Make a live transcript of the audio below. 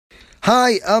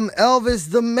Hi, I'm Elvis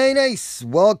the Mayonnaise.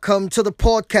 Welcome to the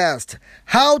podcast,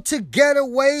 How to Get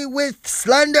Away with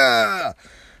Slander,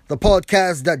 the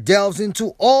podcast that delves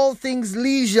into all things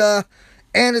leisure,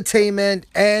 entertainment,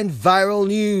 and viral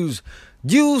news.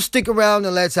 You stick around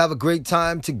and let's have a great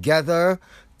time together.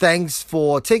 Thanks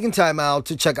for taking time out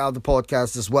to check out the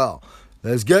podcast as well.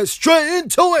 Let's get straight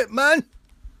into it, man.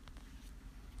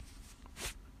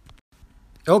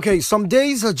 Okay, some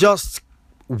days are just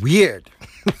weird.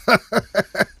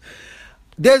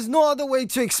 There's no other way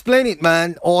to explain it,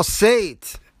 man, or say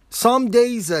it. Some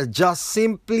days are just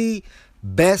simply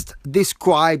best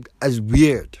described as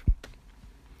weird.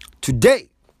 Today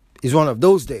is one of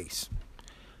those days.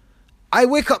 I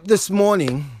wake up this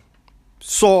morning,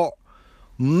 saw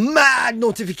mad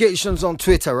notifications on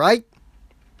Twitter, right?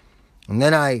 And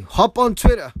then I hop on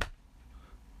Twitter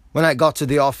when I got to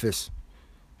the office.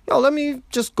 Let me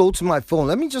just go to my phone.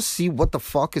 Let me just see what the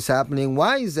fuck is happening.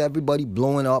 Why is everybody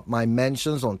blowing up my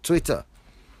mentions on Twitter?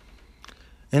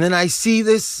 And then I see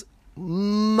this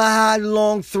mad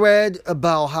long thread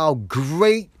about how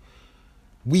great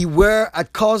we were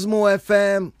at Cosmo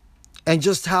FM and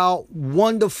just how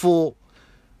wonderful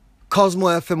Cosmo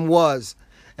FM was.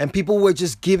 And people were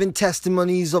just giving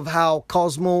testimonies of how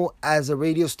Cosmo as a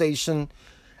radio station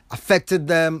affected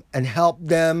them and helped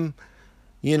them,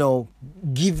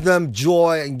 give them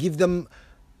joy and give them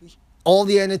all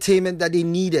the entertainment that they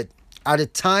needed at a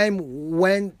time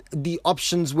when the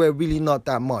options were really not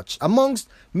that much, amongst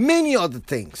many other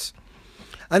things.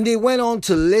 And they went on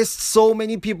to list so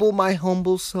many people, my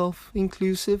humble self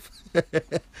inclusive,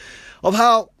 of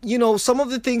how, some of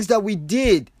the things that we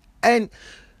did. And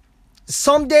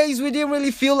some days we didn't really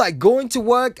feel like going to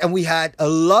work and we had a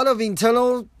lot of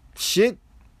internal shit,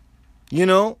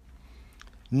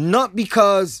 Not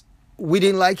because we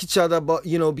didn't like each other, but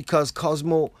because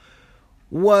Cosmo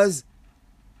was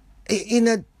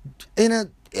ahead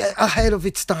of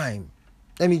its time.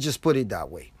 Let me just put it that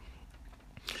way.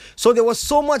 So there was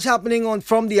so much happening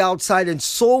from the outside and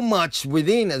so much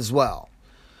within as well.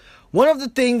 One of the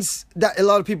things that a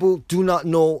lot of people do not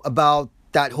know about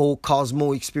that whole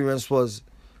Cosmo experience was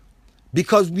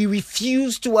because we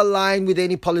refused to align with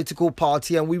any political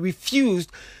party, and we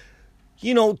refused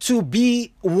to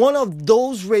be one of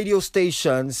those radio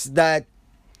stations that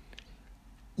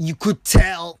you could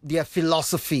tell their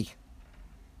philosophy.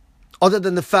 Other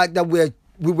than the fact that we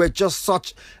were just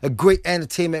such a great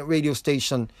entertainment radio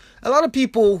station. A lot of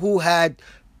people who had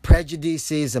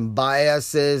prejudices and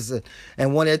biases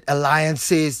and wanted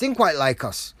alliances didn't quite like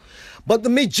us. But the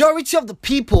majority of the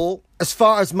people, as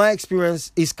far as my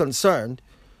experience is concerned,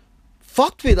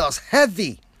 fucked with us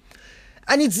heavy.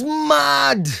 And it's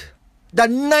mad that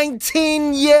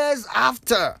 19 years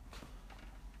after,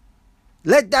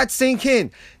 let that sink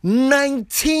in,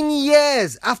 19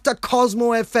 years after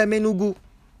Cosmo FM Enugu,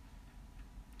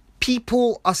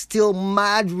 people are still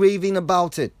mad raving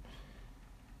about it.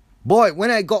 Boy,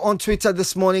 when I got on Twitter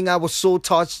this morning, I was so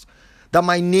touched that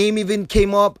my name even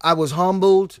came up. I was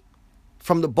humbled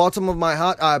from the bottom of my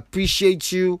heart. I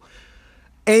appreciate you.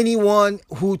 Anyone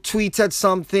who tweeted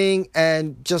something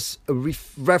and just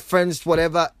referenced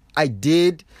whatever I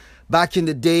did back in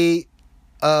the day,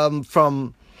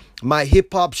 from my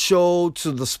hip-hop show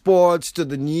to the sports to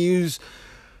the news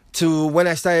to when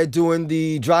I started doing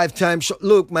the drive time show.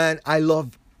 Look, man, I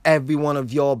love every one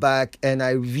of y'all back, and I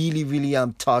really, really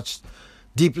am touched,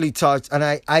 deeply touched. And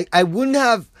I wouldn't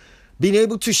have been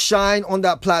able to shine on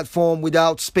that platform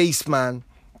without Spaceman,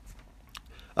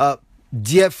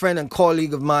 dear friend and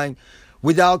colleague of mine,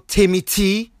 without Timmy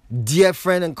T, dear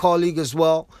friend and colleague as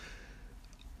well,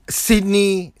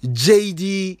 Sydney,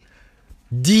 JD,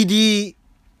 Didi,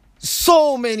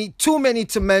 so many, too many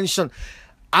to mention.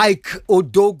 Ike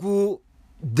Odogu,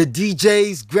 the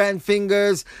DJs, Grand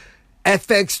Fingers,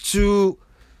 FX2,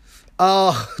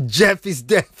 Jeff is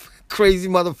deaf. Crazy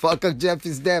motherfucker, Jeff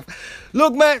is deaf.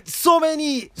 Look, man, so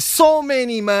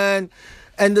many, man.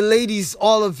 And the ladies,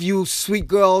 all of you sweet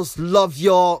girls, love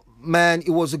y'all. Man,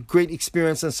 it was a great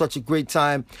experience and such a great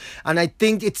time. And I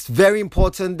think it's very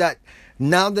important that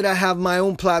now that I have my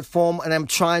own platform and I'm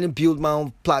trying to build my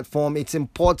own platform, it's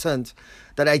important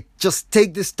that I just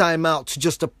take this time out to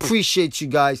just appreciate you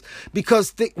guys.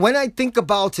 Because when I think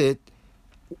about it,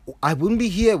 I wouldn't be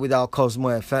here without Cosmo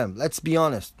FM. Let's be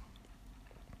honest.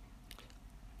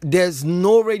 There's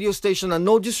no radio station, and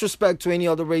no disrespect to any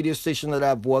other radio station that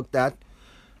I've worked at,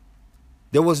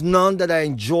 there was none that I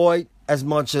enjoyed as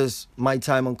much as my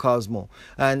time on Cosmo.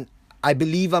 And I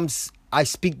believe I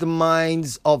speak the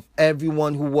minds of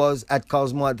everyone who was at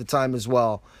Cosmo at the time as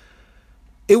well.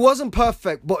 It wasn't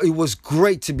perfect, but it was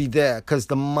great to be there because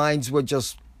the minds were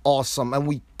just awesome, and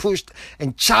we pushed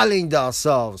and challenged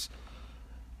ourselves.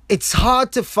 It's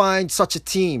hard to find such a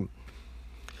team.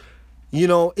 You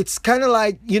know, it's kind of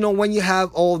like, you know, when you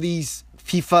have all these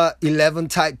FIFA 11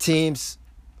 type teams,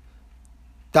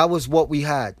 that was what we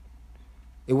had.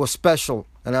 It was special,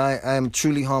 and I am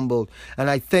truly humbled. And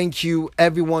I thank you,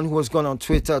 everyone who has gone on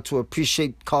Twitter to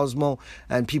appreciate Cosmo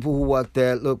and people who work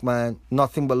there. Look, man,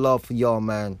 nothing but love for y'all,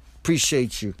 man.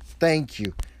 Appreciate you. Thank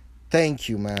you. Thank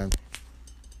you, man.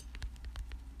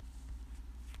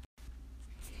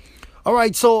 All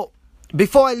right, so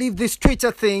before I leave this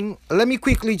Twitter thing, let me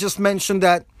quickly just mention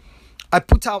that I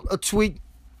put out a tweet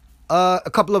a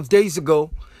couple of days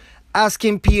ago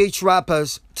asking PH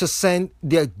rappers to send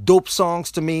their dope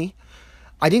songs to me.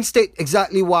 I didn't state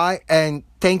exactly why, and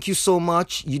thank you so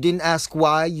much. You didn't ask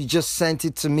why, you just sent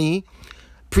it to me.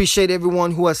 Appreciate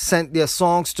everyone who has sent their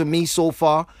songs to me so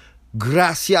far.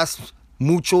 Gracias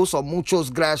muchos, or muchos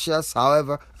gracias,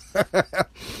 however.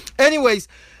 Anyways,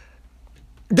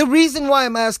 the reason why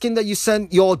I'm asking that you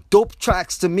send your dope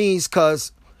tracks to me is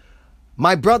because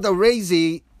my brother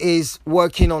Razy is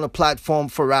working on a platform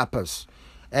for rappers.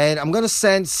 And I'm going to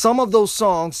send some of those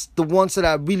songs, the ones that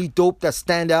are really dope, that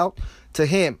stand out, to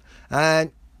him.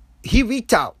 And he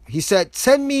reached out. He said,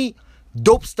 send me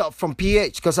dope stuff from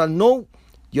PH, because I know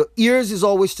your ears is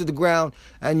always to the ground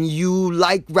and you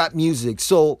like rap music.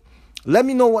 So let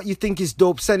me know what you think is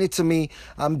dope. Send it to me.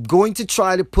 I'm going to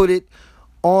try to put it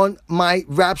on my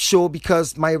rap show,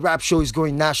 because my rap show is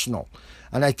going national.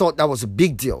 And I thought that was a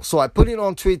big deal. So I put it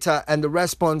on Twitter, and the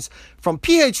response from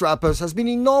PH rappers has been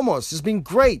enormous. It's been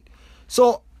great.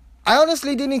 So I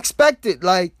honestly didn't expect it.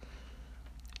 Like,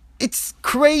 it's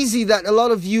crazy that a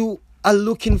lot of you are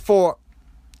looking for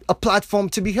a platform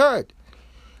to be heard.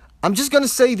 I'm just going to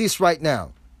say this right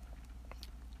now.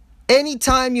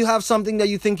 Anytime you have something that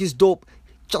you think is dope,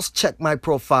 just check my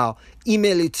profile.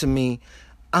 Email it to me.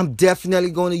 I'm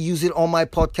definitely going to use it on my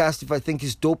podcast if I think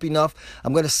it's dope enough.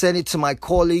 I'm going to send it to my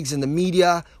colleagues in the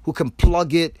media who can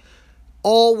plug it.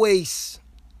 Always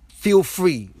feel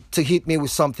free to hit me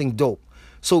with something dope.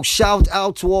 So shout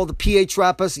out to all the PH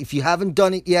rappers. If you haven't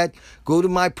done it yet, go to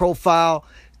my profile,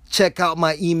 check out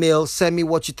my email, send me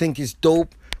what you think is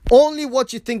dope. Only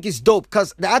what you think is dope,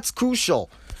 because that's crucial.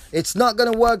 It's not going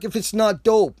to work if it's not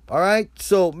dope, all right?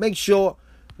 So make sure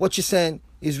what you send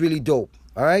is really dope,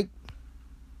 all right?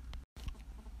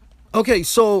 Okay,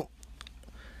 so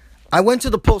I went to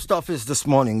the post office this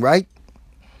morning, right?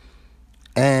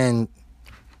 And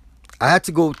I had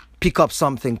to go pick up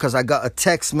something because I got a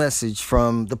text message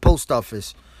from the post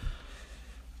office.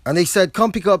 And they said,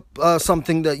 come pick up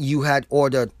something that you had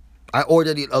ordered. I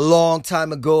ordered it a long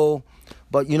time ago.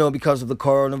 But, you know, because of the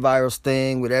coronavirus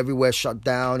thing, with everywhere shut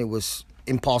down, it was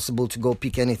impossible to go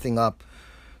pick anything up.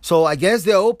 So I guess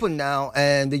they're open now,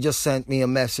 and they just sent me a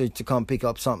message to come pick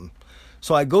up something.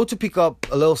 So I go to pick up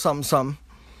a little something,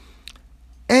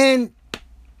 and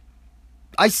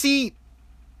I see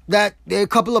that there are a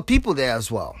couple of people there as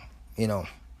well, you know.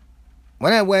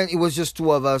 When I went, it was just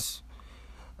two of us,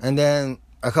 and then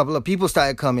a couple of people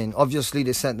started coming. Obviously,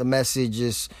 they sent the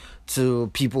messages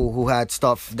to people who had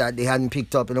stuff that they hadn't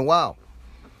picked up in a while.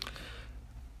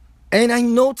 And I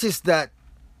noticed that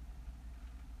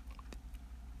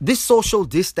this social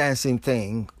distancing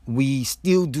thing, we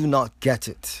still do not get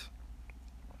it.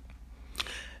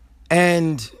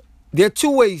 And there are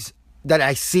two ways that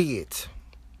I see it.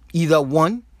 Either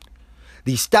one,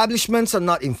 the establishments are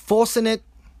not enforcing it,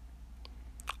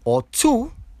 or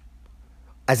two,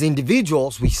 as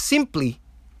individuals, we simply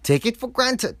take it for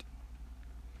granted.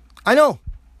 I know.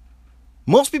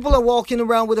 Most people are walking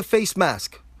around with a face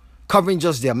mask, covering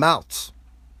just their mouths.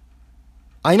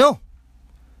 I know.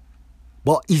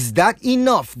 But is that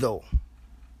enough, though?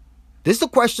 This is the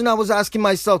question I was asking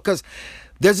myself, because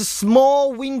there's a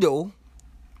small window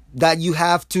that you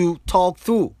have to talk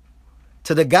through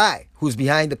to the guy who's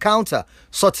behind the counter,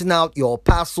 sorting out your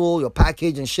parcel, your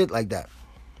package, and shit like that.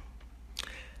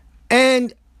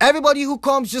 And everybody who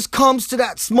comes just comes to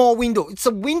that small window. It's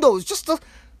a window. It's just a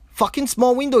fucking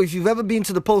small window. If you've ever been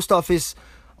to the post office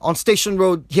on Station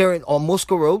Road here on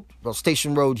Moscow Road, or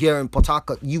Station Road here in Port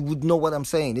Harcourt, you would know what I'm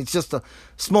saying. It's just a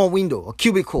small window, a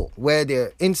cubicle, where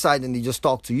they're inside and they just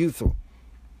talk to you through.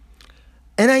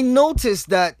 And I noticed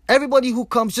that everybody who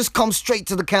comes just comes straight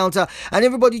to the counter, and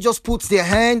everybody just puts their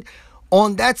hand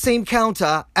on that same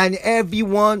counter, and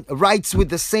everyone writes with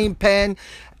the same pen.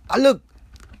 Look,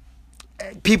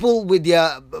 people with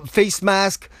their face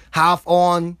mask half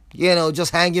on, you know,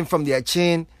 just hanging from their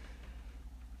chin.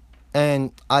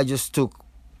 And I just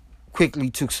quickly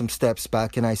took some steps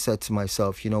back, and I said to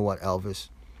myself, you know what, Elvis?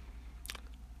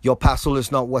 Your parcel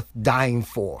is not worth dying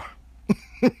for.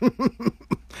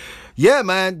 Yeah,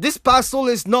 man, this parcel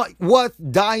is not worth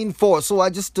dying for. So I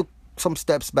just took some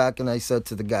steps back and I said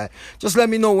to the guy, just let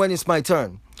me know when it's my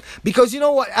turn. Because you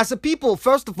know what? As a people,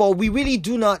 first of all, we really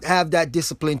do not have that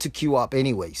discipline to queue up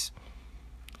anyways.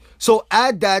 So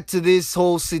add that to this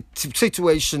whole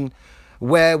situation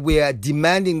where we are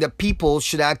demanding that people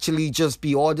should actually just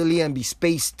be orderly and be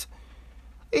spaced.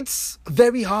 It's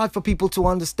very hard for people to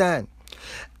understand.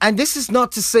 And this is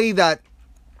not to say that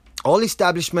all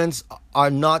establishments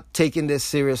are not taking this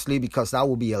seriously, because that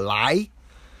would be a lie.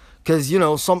 Because, you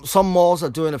know, some malls are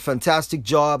doing a fantastic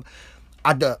job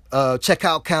at the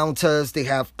checkout counters. They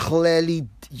have clearly,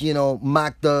 you know,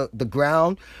 marked the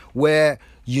ground where,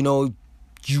 you know,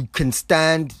 you can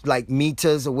stand like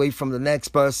meters away from the next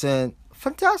person.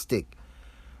 Fantastic.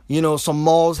 You know, some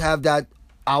malls have that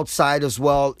outside as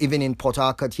well. Even in Port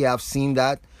Harcourt, you have seen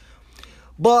that.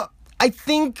 But I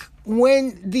think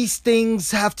when these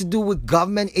things have to do with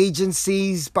government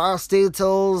agencies,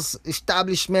 parastatals,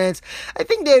 establishments, I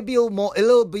think they'd be a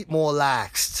little bit more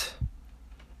laxed.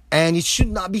 And it should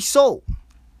not be so.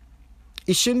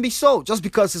 It shouldn't be so. Just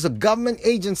because it's a government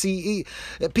agency,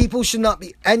 people should not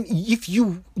be. And if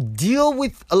you deal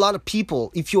with a lot of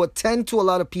people, if you attend to a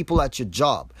lot of people at your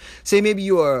job, say maybe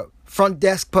you're a front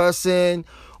desk person,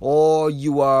 or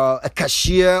you are a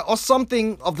cashier or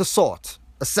something of the sort,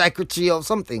 a secretary or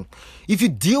something. If you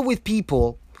deal with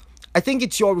people, I think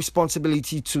it's your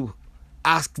responsibility to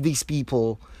ask these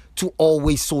people to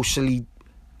always socially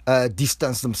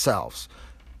distance themselves,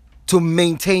 to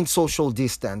maintain social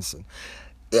distancing.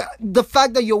 The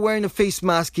fact that you're wearing a face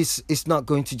mask is not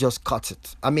going to just cut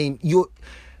it. I mean, you're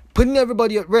putting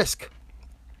everybody at risk.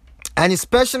 And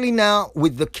especially now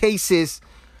with the cases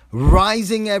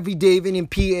rising every day, even in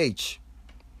PH.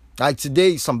 Like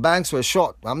today, some banks were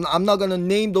shut. I'm not going to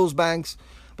name those banks,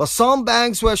 but some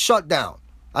banks were shut down.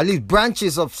 At least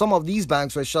branches of some of these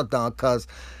banks were shut down because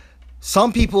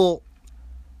some people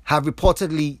have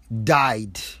reportedly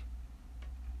died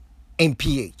in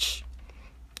PH.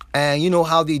 And you know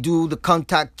how they do the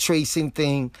contact tracing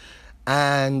thing,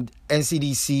 and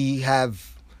NCDC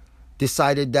have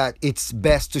decided that it's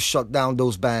best to shut down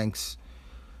those banks.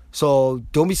 So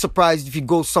don't be surprised if you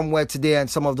go somewhere today and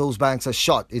some of those banks are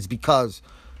shut. It's because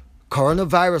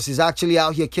coronavirus is actually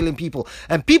out here killing people.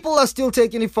 And people are still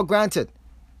taking it for granted.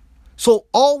 So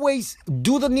always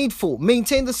do the needful.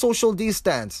 Maintain the social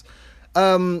distance.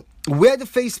 Wear the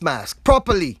face mask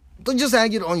properly. Don't just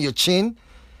hang it on your chin.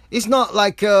 It's not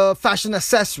like a fashion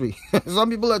accessory. Some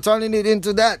people are turning it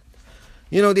into that.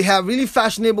 You know, they have really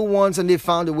fashionable ones and they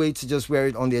found a way to just wear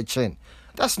it on their chin.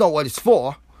 That's not what it's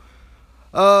for.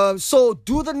 So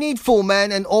do the needful,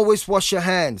 man, and always wash your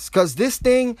hands, because this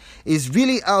thing is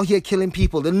really out here killing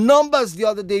people. The numbers the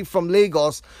other day from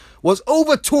Lagos was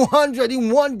over 200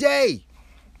 in one day.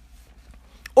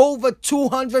 Over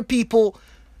 200 people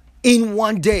in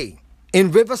one day.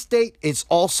 In River State, it's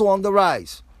also on the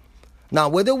rise. Now,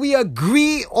 whether we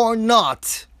agree or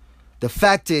not, the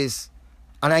fact is,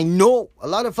 and I know a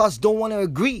lot of us don't want to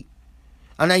agree,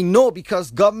 and I know because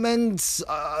governments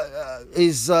all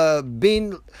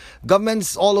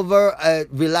over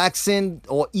relaxing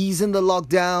or easing the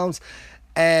lockdowns,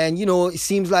 and you know it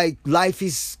seems like life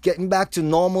is getting back to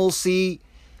normalcy.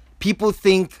 People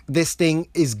think this thing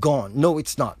is gone. No,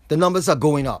 it's not. The numbers are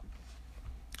going up.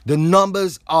 The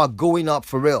numbers are going up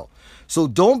for real. So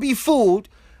don't be fooled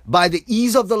by the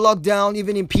ease of the lockdown,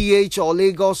 even in PH or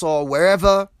Lagos or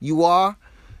wherever you are.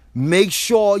 Make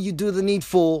sure you do the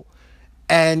needful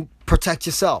and protect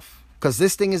yourself, because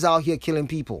this thing is out here killing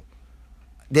people.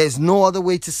 There's no other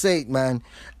way to say it, man.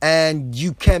 And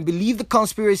you can believe the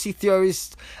conspiracy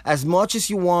theorists as much as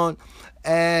you want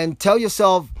and tell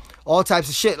yourself all types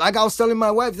of shit. Like I was telling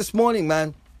my wife this morning,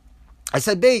 man. I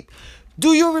said, babe,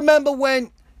 do you remember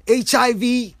when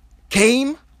HIV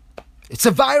came? It's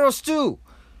a virus too.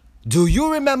 Do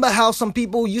you remember how some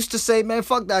people used to say, man,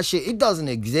 fuck that shit, it doesn't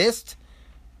exist?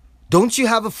 Don't you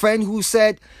have a friend who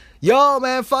said, yo,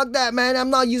 man, fuck that, man, I'm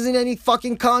not using any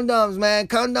fucking condoms, man.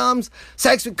 Condoms,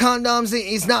 sex with condoms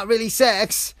is not really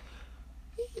sex.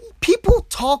 People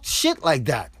talk shit like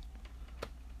that.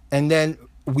 And then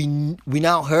we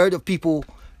now heard of people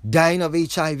dying of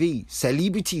HIV,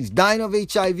 celebrities dying of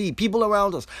HIV, people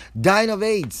around us dying of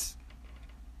AIDS.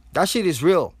 That shit is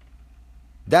real.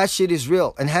 That shit is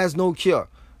real and has no cure.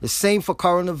 The same for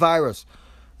coronavirus.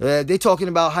 They're talking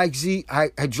about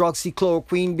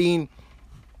hydroxychloroquine being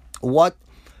what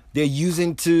they're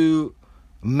using to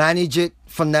manage it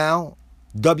for now.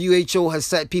 WHO has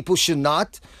said people should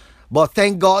not. But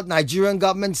thank God, Nigerian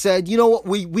government said, you know what,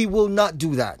 we will not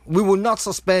do that. We will not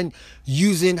suspend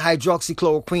using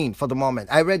hydroxychloroquine for the moment.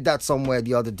 I read that somewhere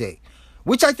the other day,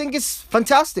 which I think is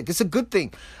fantastic. It's a good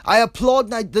thing. I applaud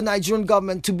the Nigerian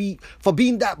government for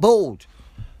being that bold.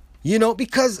 You know,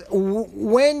 because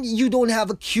when you don't have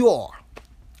a cure,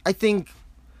 I think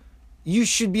you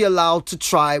should be allowed to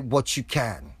try what you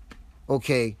can.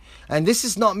 Okay? And this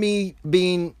is not me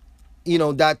being,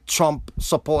 that Trump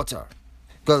supporter.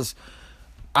 Because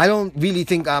I don't really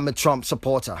think I'm a Trump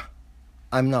supporter.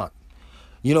 I'm not.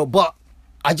 But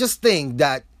I just think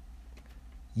that,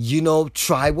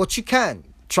 try what you can.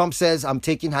 Trump says, I'm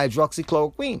taking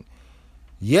hydroxychloroquine.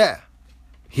 Yeah.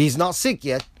 He's not sick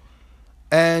yet.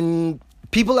 And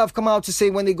people have come out to say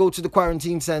when they go to the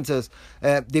quarantine centers,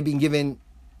 they've been given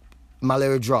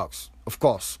malaria drugs. Of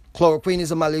course, chloroquine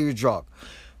is a malaria drug.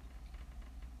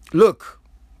 Look,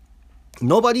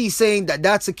 nobody is saying that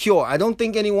that's a cure. I don't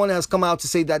think anyone has come out to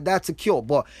say that that's a cure,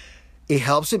 but it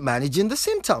helps with managing the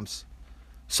symptoms.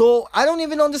 So I don't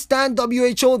even understand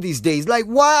WHO these days. Like,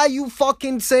 why are you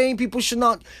fucking saying people should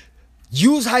not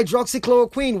use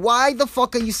hydroxychloroquine? Why the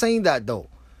fuck are you saying that though?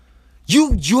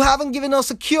 You haven't given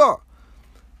us a cure.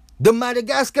 The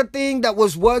Madagascar thing that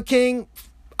was working,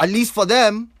 at least for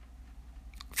them,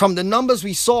 from the numbers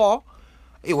we saw,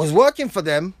 it was working for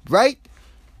them, right?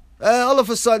 All of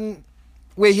a sudden,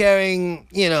 we're hearing,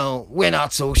 we're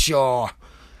not so sure.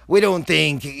 We don't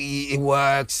think it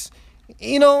works.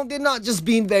 They're not just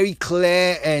being very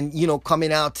clear and,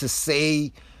 coming out to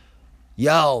say,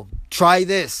 yo, try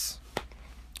this.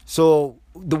 So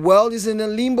the world is in a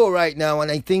limbo right now,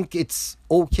 and I think it's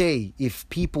okay if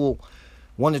people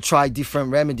want to try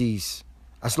different remedies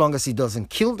as long as it doesn't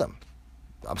kill them.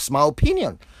 That's my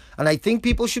opinion. And I think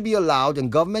people should be allowed,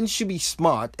 and government should be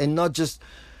smart and not just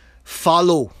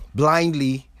follow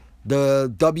blindly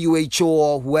the WHO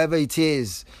or whoever it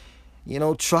is.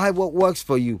 Try what works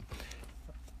for you.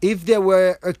 If there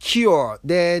were a cure,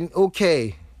 then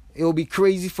okay, it will be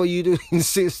crazy for you to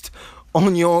insist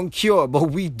on your own cure,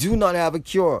 but we do not have a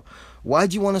cure. Why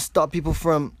do you want to stop people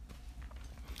from,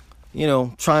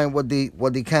 trying what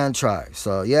they can try?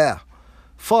 So yeah,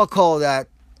 fuck all that.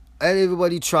 Let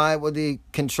everybody try what they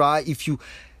can try.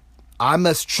 I'm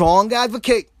a strong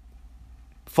advocate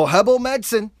for herbal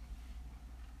medicine.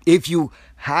 If you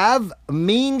have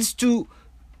means to,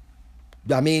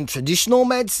 traditional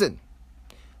medicine.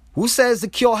 Who says the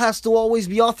cure has to always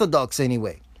be orthodox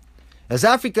anyway? As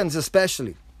Africans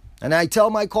especially. And I tell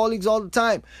my colleagues all the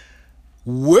time,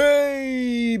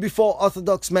 way before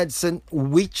orthodox medicine,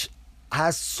 which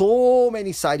has so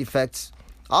many side effects,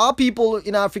 our people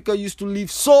in Africa used to live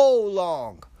so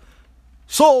long,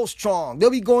 so strong.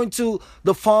 They'll be going to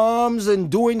the farms and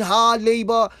doing hard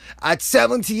labor at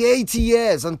 70, 80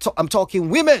 years. I'm talking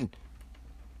women,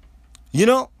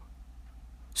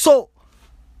 So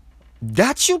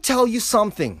that should tell you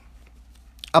something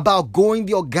about going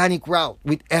the organic route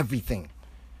with everything.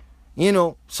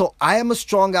 So I am a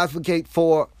strong advocate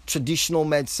for traditional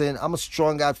medicine. I'm a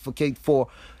strong advocate for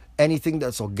anything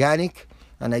that's organic.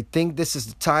 And I think this is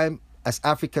the time as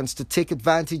Africans to take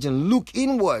advantage and look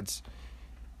inwards.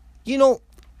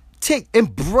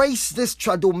 Embrace this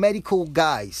tradomedical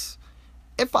guys.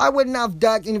 If I were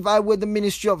NAFDAC and if I were the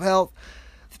Ministry of Health,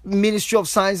 Ministry of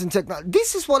Science and Technology,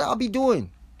 this is what I'll be doing.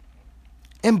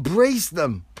 Embrace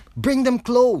them. Bring them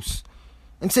close.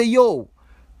 And say, yo,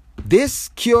 this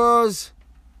cures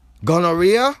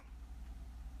gonorrhea,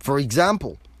 for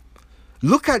example.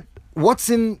 Look at what's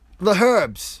in the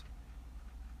herbs.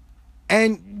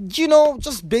 And,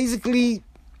 just basically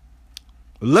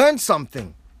learn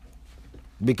something.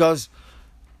 Because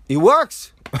it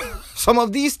works. Some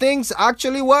of these things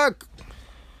actually work.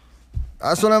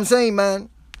 That's what I'm saying, man.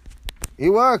 It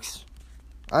works.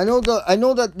 I know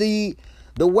that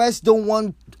the West don't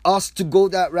want us to go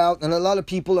that route, and a lot of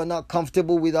people are not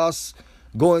comfortable with us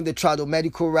going the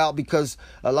tradomedical route because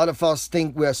a lot of us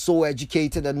think we're so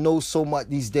educated and know so much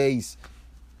these days.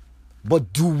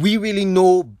 But do we really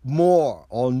know more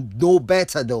or know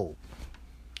better though?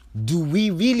 Do we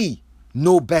really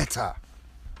know better?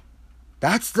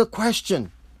 That's the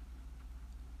question.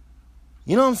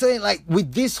 You know what I'm saying? Like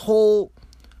with this whole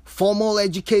formal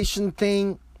education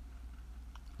thing,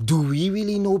 do we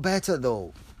really know better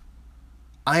though?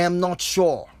 I am not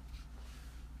sure.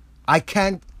 I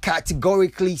can't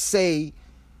categorically say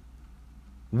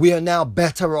we are now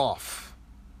better off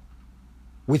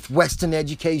with Western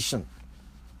education.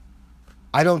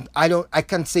 I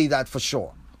can't say that for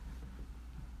sure.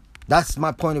 That's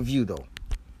my point of view though.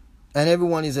 And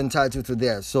everyone is entitled to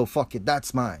theirs, so fuck it,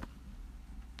 that's mine.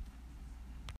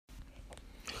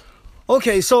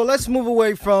 Okay, so let's move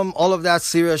away from all of that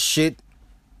serious shit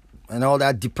and all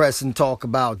that depressing talk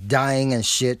about dying and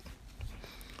shit.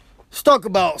 Let's talk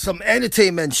about some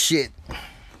entertainment shit,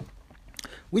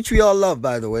 which we all love,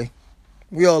 by the way.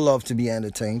 We all love to be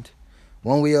entertained,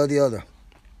 one way or the other.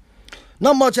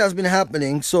 Not much has been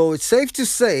happening, so it's safe to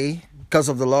say, because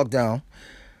of the lockdown,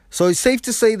 so it's safe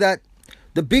to say that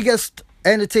the biggest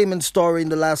entertainment story in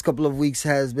the last couple of weeks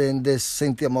has been this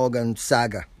Cynthia Morgan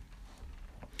saga.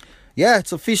 Yeah,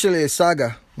 it's officially a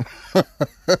saga.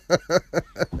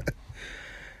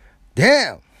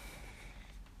 Damn.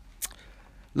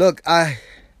 Look, I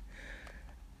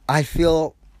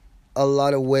feel a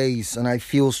lot of ways, and I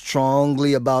feel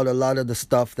strongly about a lot of the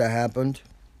stuff that happened.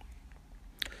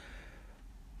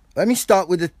 Let me start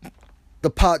with the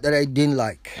part that I didn't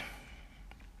like.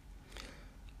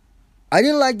 I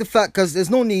didn't like the fact, because there's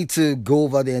no need to go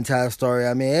over the entire story.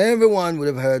 I mean, everyone would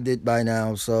have heard it by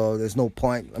now, so there's no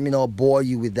point. Let me not bore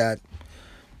you with that.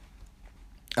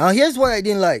 Here's what I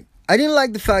didn't like. I didn't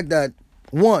like the fact that,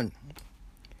 one,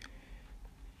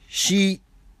 she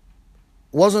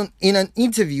wasn't in an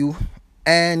interview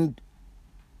and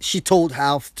she told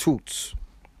half-truths.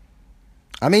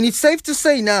 I mean, it's safe to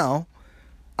say now,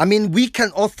 I mean, we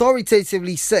can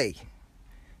authoritatively say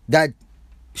that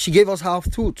she gave us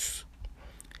half-truths.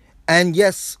 And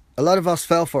yes, a lot of us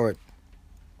fell for it.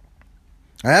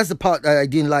 And that's the part that I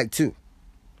didn't like too.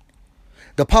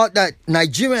 The part that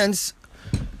Nigerians,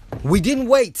 we didn't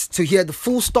wait to hear the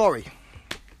full story.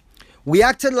 We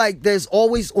acted like there's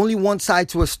always only one side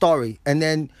to a story. And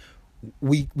then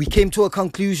we came to a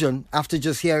conclusion after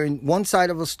just hearing one side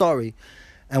of a story,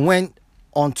 and went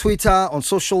on Twitter, on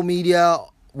social media,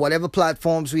 whatever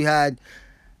platforms we had.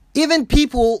 Even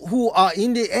people who are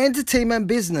in the entertainment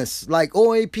business, like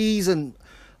OAPs and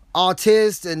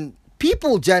artists and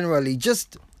people generally,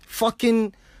 just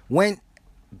fucking went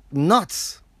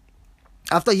nuts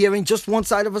after hearing just one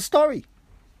side of a story.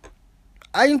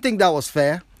 I didn't think that was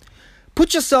fair.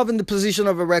 Put yourself in the position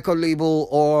of a record label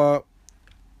or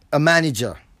a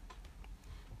manager,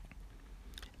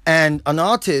 and an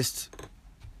artist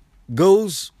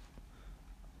goes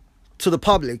to the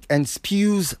public and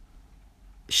spews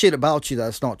shit about you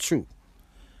that's not true,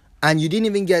 and you didn't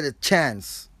even get a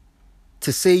chance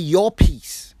to say your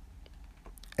piece,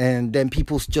 and then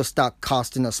people just start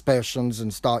casting aspersions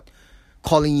and start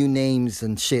calling you names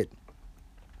and shit.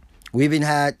 We even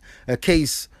had a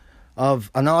case of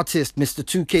an artist, Mr.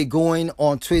 2K, going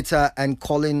on Twitter and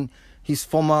calling his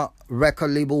former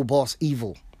record label boss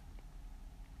evil.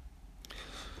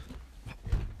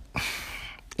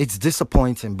 It's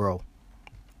disappointing, bro.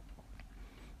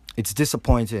 It's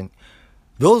disappointing.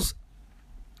 Those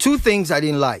two things I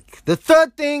didn't like. The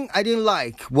third thing I didn't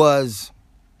like was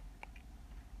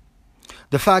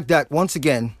the fact that, once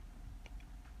again,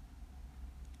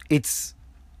 it's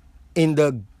in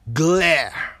the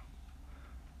glare,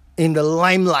 in the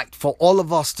limelight for all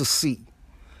of us to see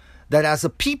that as a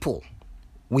people,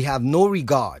 we have no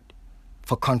regard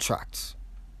for contracts.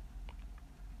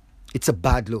 It's a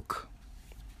bad look.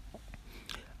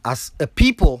 As a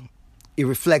people, it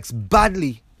reflects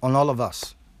badly on all of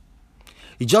us.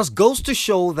 It just goes to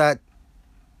show that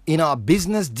in our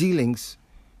business dealings,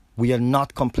 we are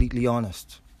not completely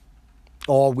honest,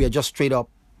 or we are just straight up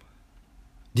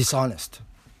dishonest.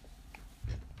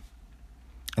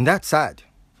 And that's sad.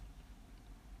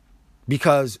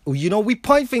 Because, we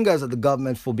point fingers at the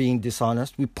government for being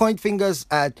dishonest. We point fingers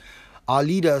at our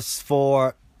leaders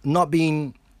for not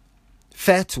being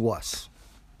fair to us.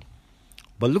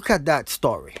 But look at that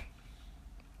story.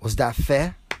 Was that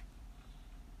fair?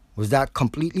 Was that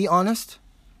completely honest?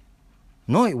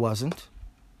 No, it wasn't.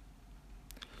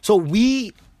 So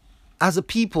we, as a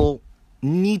people,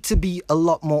 need to be a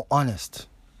lot more honest.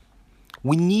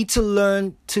 We need to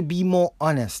learn to be more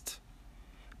honest,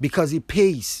 because it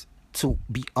pays to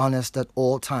be honest at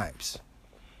all times.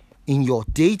 In your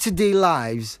day-to-day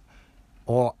lives,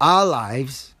 or our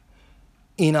lives,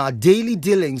 in our daily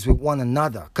dealings with one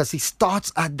another, because it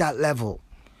starts at that level.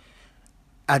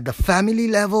 At the family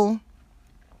level,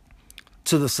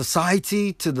 to the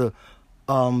society, to the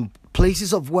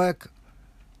places of work,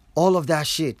 all of that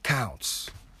shit counts.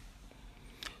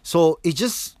 So it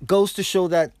just goes to show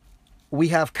that we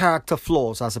have character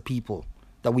flaws as a people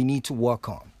that we need to work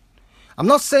on. I'm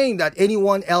not saying that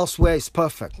anyone elsewhere is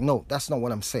perfect. No, that's not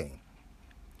what I'm saying.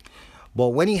 But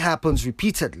when it happens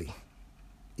repeatedly,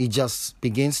 it just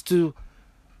begins to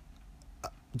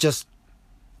just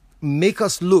make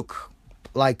us look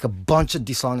like a bunch of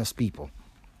dishonest people.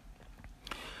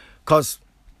 Because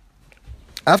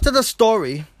after the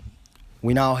story,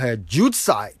 we now heard Jude's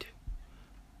side,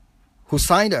 who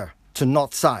signed her to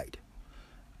Northside,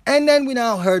 And then we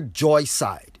now heard Joy's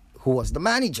side, who was the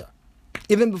manager,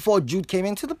 even before Jude came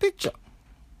into the picture.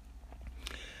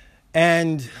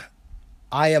 And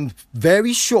I am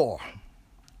very sure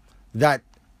that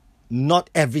not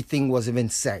everything was even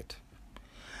said.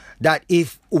 That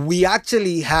if we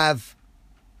actually have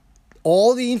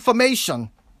all the information,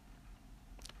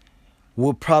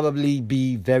 we'll probably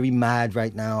be very mad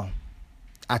right now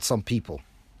at some people.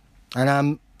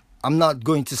 And I'm not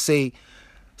going to say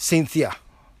Cynthia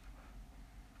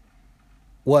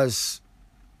was,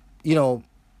 the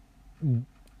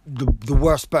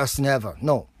worst person ever.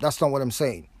 No, that's not what I'm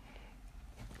saying.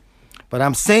 But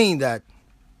I'm saying that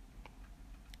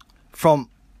from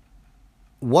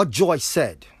what Joy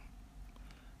said,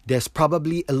 there's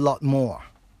probably a lot more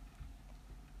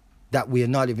that we are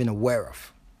not even aware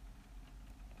of.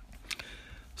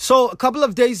 So a couple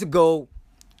of days ago,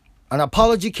 an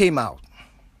apology came out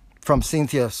from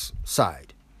Cynthia's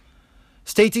side,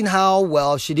 stating how,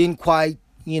 well, she didn't quite,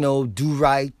 do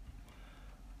right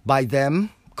by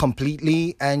them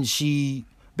completely, and she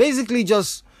basically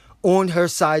just owned her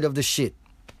side of the shit.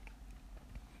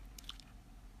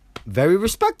 Very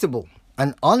respectable,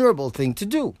 an honorable thing to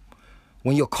do.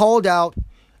 When you're called out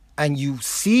and you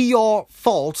see your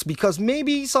faults, because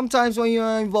maybe sometimes when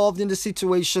you're involved in the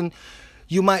situation,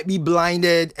 you might be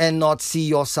blinded and not see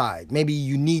your side. Maybe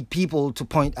you need people to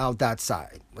point out that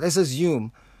side. Let's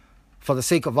assume, for the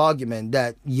sake of argument,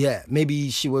 that, maybe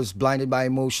she was blinded by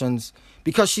emotions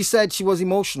because she said she was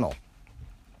emotional,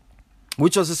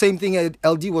 which was the same thing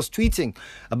LD was tweeting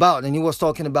about. And he was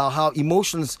talking about how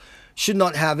emotions should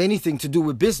not have anything to do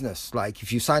with business. Like,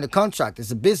 if you sign a contract,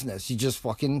 it's a business. You just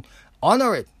fucking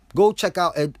honor it. Go check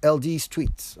out LD's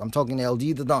tweets. I'm talking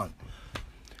LD the Don.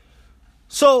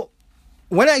 So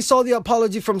when I saw the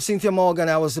apology from Cynthia Morgan,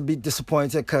 I was a bit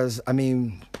disappointed because,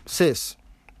 sis,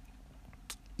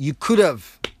 you could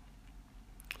have,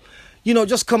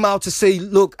 just come out to say,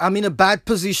 look, I'm in a bad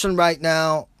position right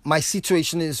now. My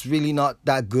situation is really not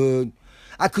that good.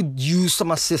 I could use some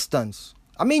assistance.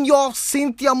 You're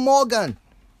Cynthia Morgan.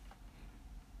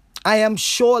 I am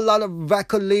sure a lot of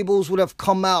record labels would have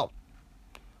come out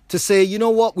to say, you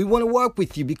know what, we want to work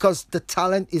with you because the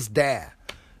talent is there.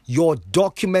 You're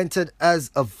documented as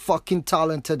a fucking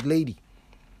talented lady.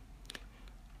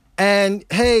 And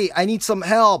hey, I need some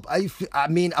help.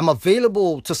 I'm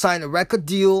available to sign a record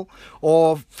deal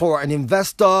or for an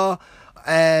investor,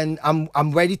 and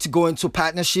I'm ready to go into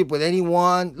partnership with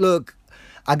anyone. Look,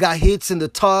 I got hits in the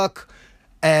tuck,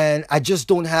 and I just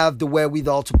don't have the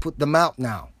wherewithal to put them out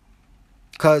now,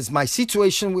 because my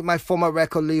situation with my former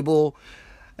record label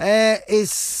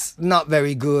is not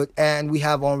very good, and we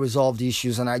have unresolved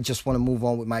issues, and I just want to move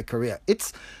on with my career.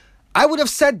 I would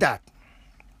have said that.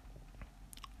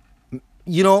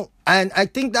 And I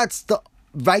think that's the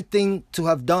right thing to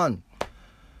have done,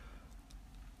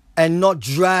 and not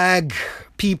drag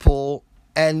people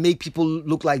and make people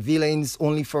look like villains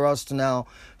only for us to now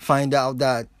find out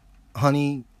that,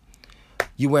 honey,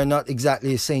 you were not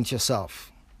exactly a saint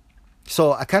yourself.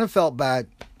 So I kind of felt bad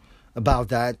about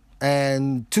that.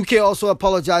 And 2K also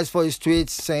apologized for his tweets,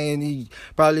 saying he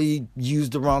probably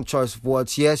used the wrong choice of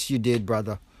words. Yes, you did,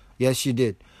 brother. Yes, you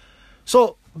did.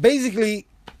 So basically,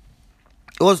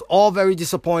 it was all very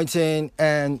disappointing.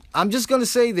 And I'm just going to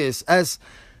say this as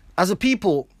a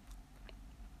people,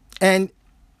 and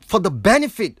for the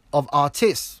benefit of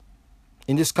artists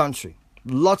in this country,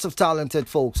 lots of talented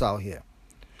folks out here.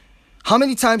 How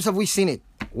many times have we seen it?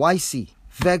 YC,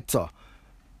 Vector,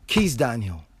 Keys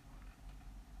Daniel,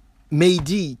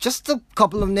 Maydi, just a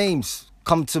couple of names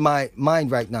come to my mind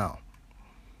right now.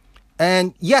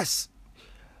 And yes,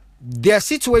 their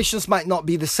situations might not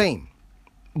be the same,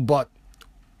 but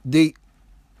the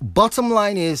bottom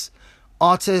line is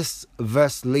artists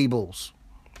versus labels.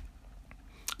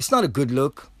 It's not a good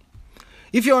look.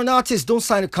 If you're an artist, don't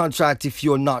sign a contract if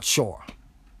you're not sure.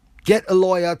 Get a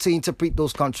lawyer to interpret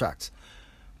those contracts.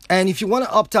 And if you want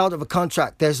to opt out of a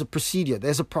contract, there's a procedure,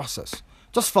 there's a process.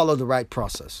 Just follow the right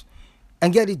process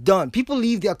and get it done. People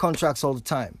leave their contracts all the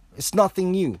time. It's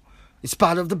nothing new. It's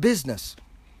part of the business.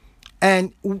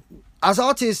 And as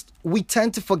artists, we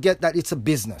tend to forget that it's a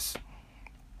business.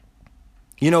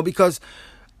 Because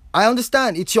I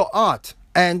understand it's your art,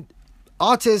 and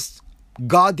artists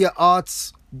guard their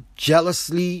arts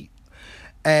jealously,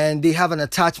 and they have an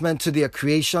attachment to their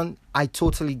creation. I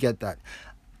totally get that.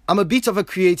 I'm a bit of a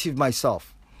creative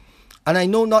myself, and I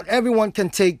know not everyone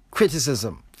can take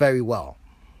criticism very well.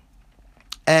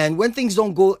 And when things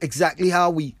don't go exactly how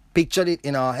we pictured it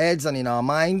in our heads and in our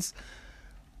minds,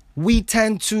 we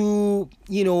tend to,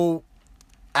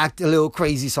 act a little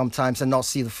crazy sometimes and not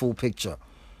see the full picture.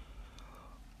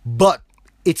 But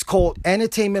it's called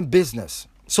entertainment business.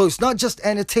 So it's not just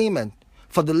entertainment.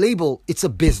 For the label, it's a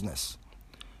business.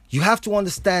 You have to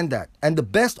understand that. And the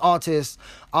best artists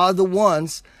are the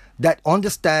ones that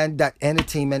understand that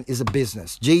entertainment is a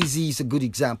business. Jay-Z is a good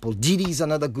example. Diddy is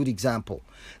another good example.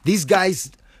 These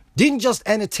guys didn't just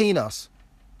entertain us.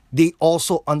 They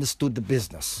also understood the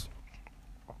business.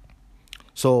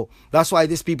 So that's why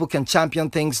these people can champion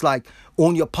things like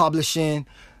own your publishing.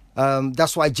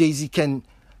 That's why Jay-Z can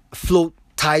float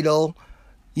Tidal.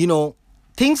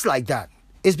 Things like that.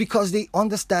 It's because they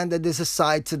understand that there's a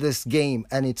side to this game,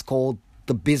 and it's called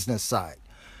the business side.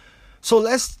 So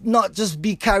let's not just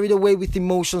be carried away with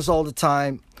emotions all the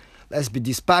time. Let's be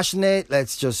dispassionate.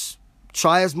 Let's just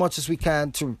try as much as we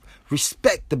can to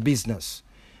respect the business.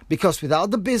 Because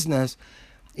without the business,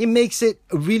 it makes it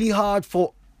really hard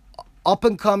for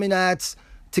up-and-coming acts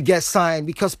to get signed,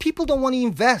 because people don't want to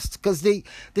invest, because they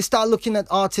start looking at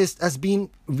artists as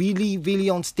being really, really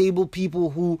unstable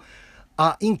people who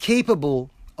are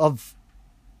incapable of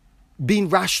being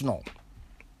rational.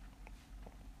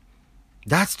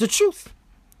 That's the truth.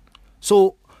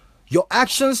 So your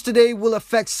actions today will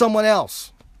affect someone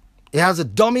else. It has a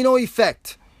domino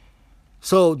effect.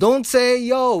 So don't say,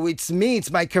 yo, it's me, it's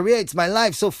my career, it's my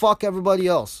life, so fuck everybody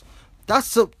else.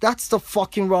 That's the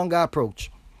fucking wrong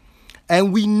approach.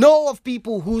 And we know of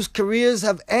people whose careers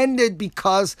have ended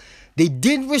because they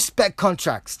didn't respect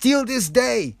contracts. Till this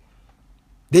day,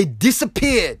 they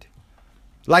disappeared.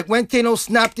 Like when Kano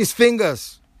snapped his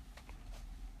fingers.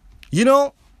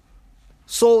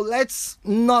 So let's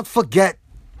not forget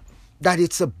that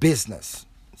it's a business.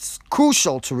 It's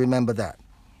crucial to remember that.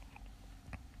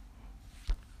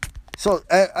 So,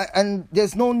 and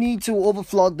there's no need to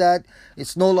overflog that.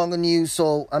 It's no longer news,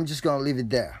 so I'm just going to leave it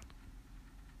there.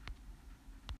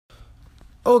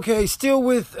 Okay, still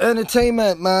with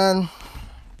entertainment, man.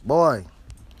 Boy.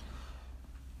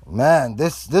 Man,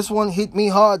 this one hit me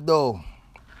hard, though.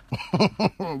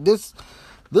 This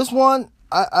one,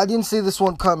 I didn't see this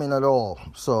one coming at all.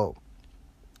 So,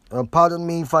 pardon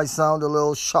me if I sound a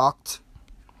little shocked.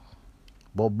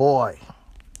 But boy,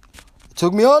 it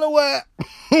took me unaware.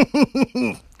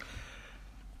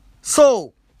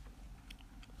 So,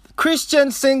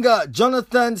 Christian singer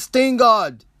Jonathan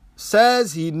Steingard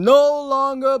says he no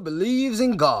longer believes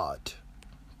in God.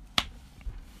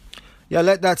 Yeah,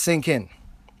 let that sink in.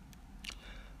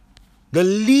 The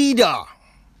leader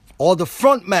or the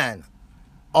frontman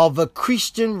of a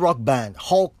Christian rock band,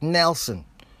 Hulk Nelson,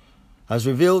 has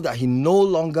revealed that he no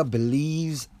longer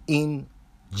believes in God.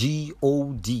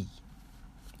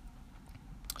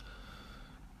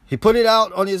 He put it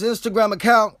out on his Instagram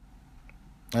account,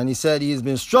 and he said he's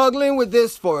been struggling with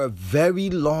this for a very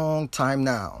long time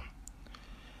now.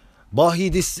 But he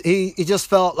just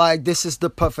felt like this is the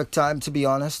perfect time, to be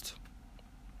honest.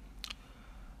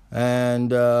 And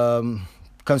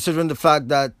considering the fact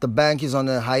that the band is on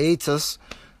a hiatus,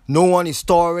 no one is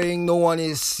touring, no one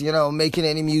is, making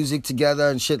any music together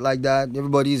and shit like that.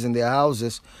 Everybody's in their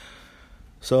houses.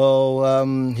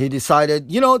 So he decided,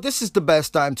 this is the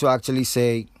best time to actually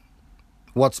say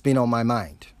what's been on my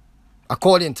mind.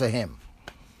 According to him,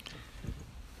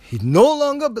 he no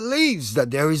longer believes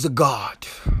that there is a God.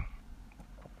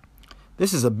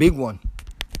 This is a big one.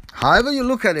 However you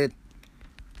look at it,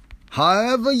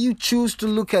 however you choose to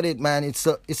look at it, man, it's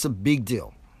a big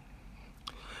deal.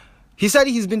 He said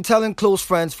he's been telling close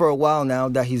friends for a while now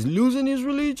that he's losing his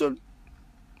religion.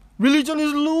 Religion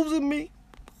is losing me.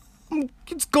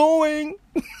 It's going.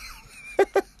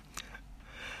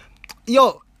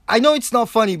 Yo, I know it's not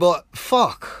funny, but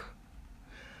fuck.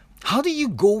 How do you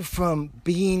go from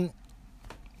being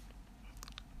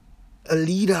a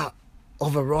leader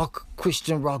of a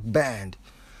Christian rock band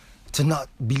to not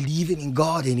believing in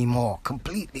God anymore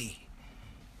completely?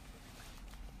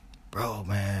 Bro,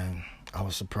 man, I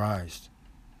was surprised.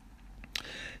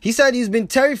 He said he's been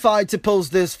terrified to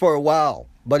post this for a while,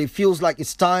 but it feels like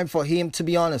it's time for him to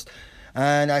be honest.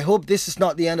 And I hope this is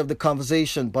not the end of the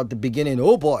conversation, but the beginning.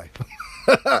 Oh boy.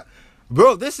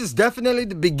 Bro, this is definitely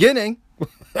the beginning.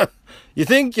 You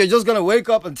think you're just going to wake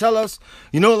up and tell us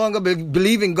you no longer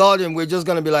believe in God and we're just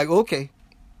going to be like, okay.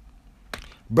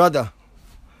 Brother,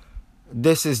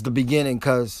 this is the beginning,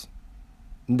 because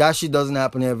that shit doesn't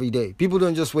happen every day. People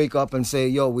don't just wake up and say,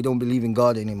 yo, we don't believe in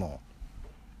God anymore.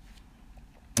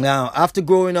 Now, after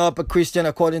growing up a Christian,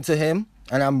 according to him,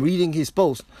 and I'm reading his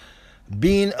post,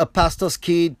 being a pastor's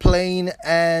kid, playing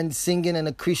and singing in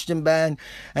a Christian band,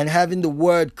 and having the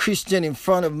word Christian in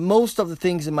front of most of the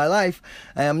things in my life,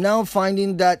 I am now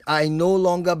finding that I no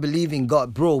longer believe in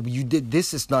God. Bro,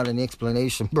 this is not an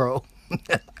explanation, bro.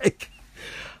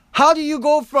 How do you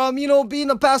go from,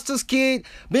 being a pastor's kid,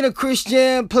 being a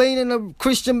Christian, playing in a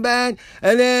Christian band,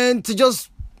 and then to just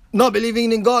not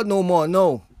believing in God no more?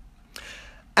 No.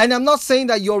 And I'm not saying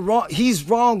that you're wrong, he's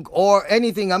wrong or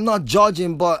anything. I'm not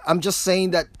judging, but I'm just saying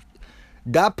that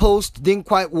post didn't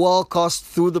quite walk us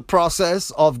through the process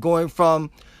of going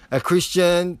from a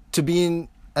Christian to being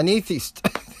an atheist.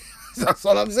 That's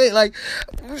all I'm saying. Like,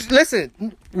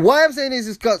 listen, why I'm saying this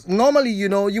is because normally,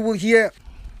 you will hear,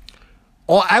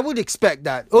 or I would expect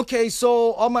that, okay,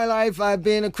 so all my life I've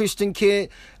been a Christian kid,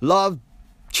 loved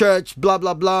church, blah,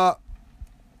 blah, blah.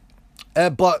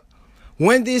 But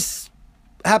when this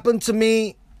happened to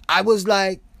me, I was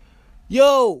like,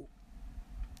 yo,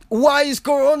 why is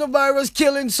coronavirus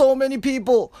killing so many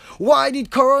people? Why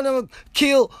did corona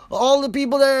kill all the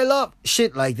people that I love?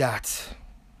 Shit like that.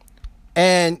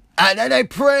 And I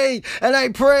prayed,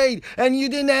 and you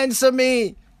didn't answer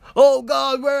me. Oh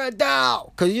God, where art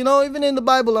thou? Because, even in the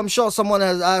Bible, I'm sure someone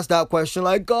has asked that question,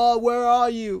 like, God, where are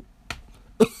you?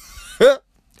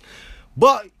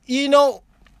 But,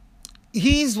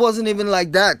 his wasn't even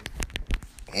like that.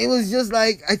 It was just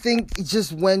like, I think it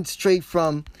just went straight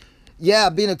from,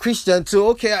 being a Christian to,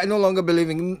 okay, I no longer believe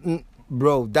in,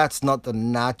 bro, that's not the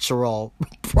natural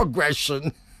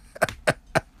progression.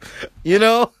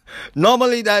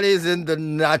 Normally that isn't the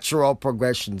natural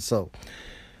progression. So,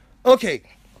 okay.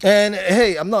 And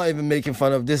hey, I'm not even making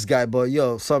fun of this guy, but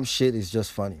some shit is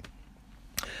just funny.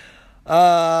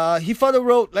 He further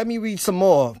wrote, let me read some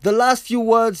more. The last few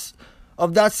words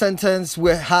of that sentence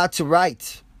were hard to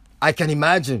write. I can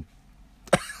imagine.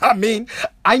 I mean,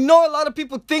 I know a lot of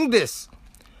people think this.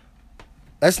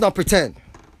 Let's not pretend.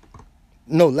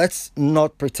 No, let's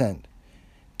not pretend.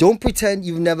 Don't pretend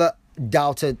you've never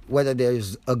doubted whether there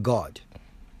is a God.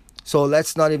 So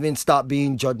let's not even start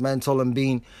being judgmental and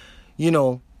being,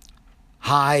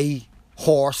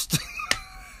 high-horsed.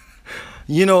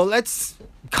 Let's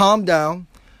calm down.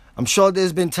 I'm sure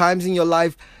there's been times in your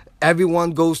life,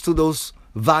 everyone goes through those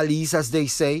valleys, as they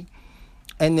say,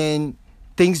 and then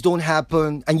things don't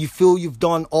happen, and you feel you've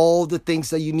done all the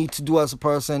things that you need to do as a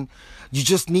person. You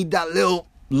just need that little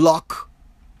luck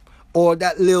or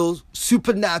that little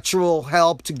supernatural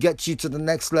help to get you to the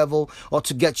next level or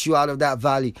to get you out of that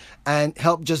valley. And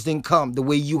help just didn't come the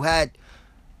way you had,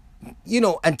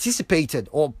 anticipated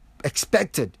or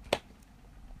expected.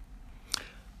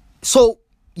 So,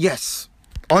 yes,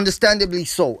 understandably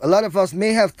so. A lot of us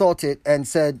may have thought it and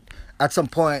said at some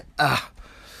point,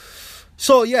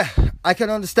 So, yeah, I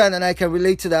can understand and I can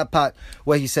relate to that part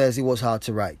where he says it was hard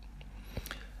to write.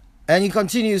 And he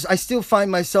continues, I still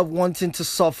find myself wanting to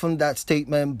soften that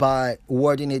statement by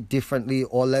wording it differently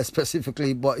or less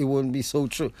specifically, but it wouldn't be so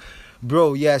true.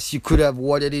 Bro, yes, you could have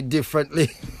worded it differently.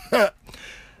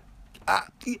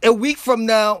 A week from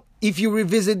now, if you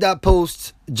revisit that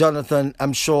post, Jonathan,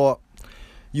 I'm sure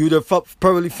you'd have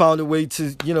probably found a way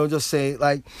to, just say,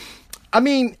 like, I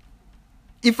mean,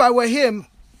 if I were him,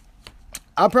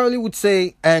 I probably would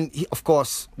say, and of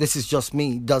course, this is just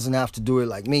me, doesn't have to do it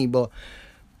like me, but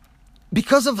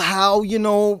because of how,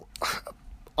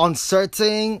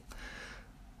 uncertain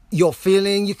you're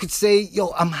feeling, you could say,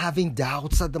 I'm having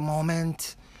doubts at the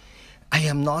moment. I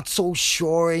am not so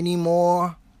sure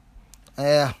anymore.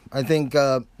 I think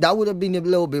that would have been a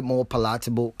little bit more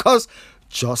palatable. Because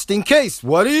just in case,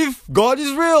 what if God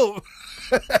is real?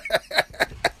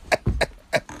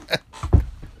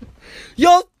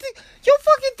 Yo,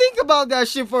 fucking think about that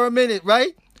shit for a minute,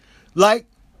 right? Like,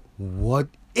 what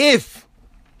if?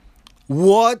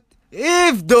 What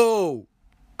if, though?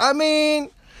 I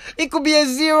mean, it could be a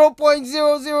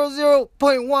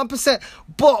 0.000.1%.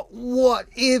 But what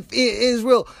if it is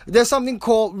real? There's something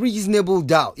called reasonable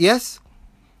doubt, yes?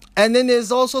 And then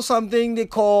there's also something they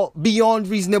call beyond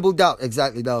reasonable doubt.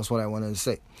 Exactly, that was what I wanted to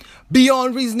say.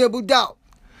 Beyond reasonable doubt.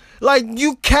 Like,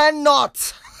 you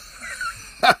cannot.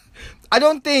 I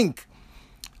don't think.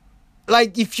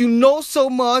 Like, if you know so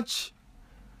much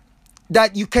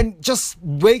that you can just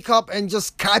wake up and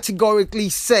just categorically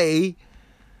say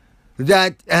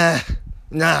that,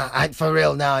 for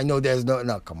real now, I know there's no,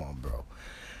 come on, bro.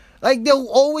 Like, there'll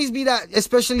always be that,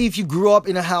 especially if you grew up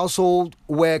in a household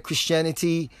where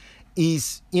Christianity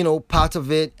is, part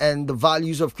of it, and the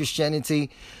values of Christianity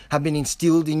have been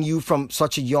instilled in you from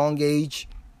such a young age.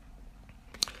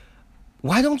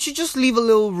 Why don't you just leave a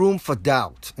little room for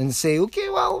doubt and say, okay,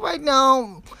 well, right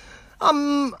now,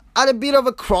 I'm at a bit of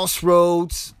a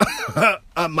crossroads.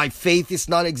 My faith is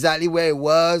not exactly where it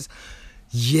was.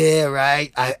 Yeah,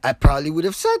 right. I probably would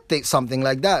have said something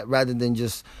like that rather than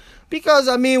just... Because,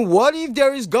 I mean, what if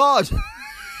there is God?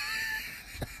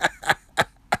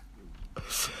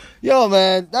 Yo,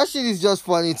 man, that shit is just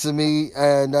funny to me,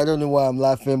 and I don't know why I'm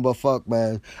laughing, but fuck,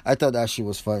 man, I thought that shit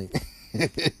was funny.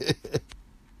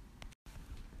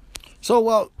 So,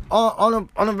 well, on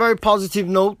a very positive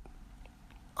note,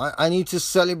 I need to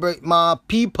celebrate my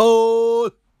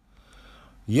people.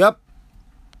 Yep.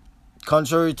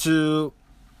 Contrary to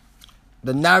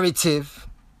the narrative,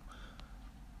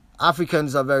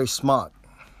 Africans are very smart.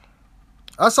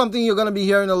 That's something you're going to be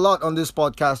hearing a lot on this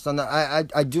podcast, and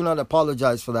I do not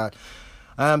apologize for that.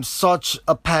 I am such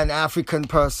a Pan-African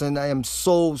person. I am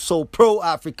so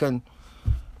pro-African.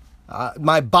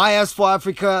 My bias for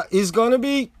Africa is going to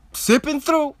be sipping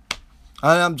through,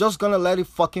 and I'm just going to let it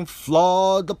fucking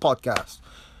flood the podcast.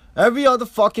 Every other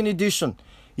fucking edition.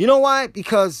 You know why?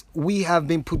 Because we have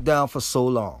been put down for so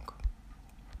long.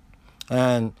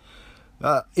 And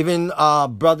even our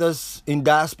brothers in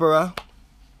diaspora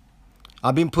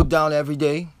have been put down every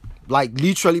day. Like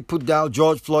literally put down.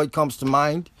 George Floyd comes to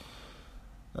mind.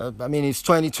 I mean, it's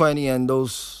 2020 and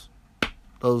those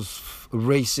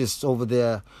racists over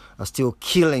there are still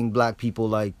killing black people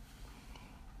like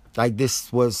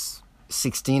this was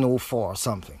 1604 or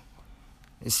something.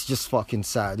 It's just fucking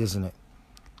sad, isn't it?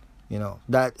 You know,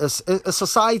 that a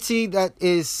society that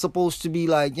is supposed to be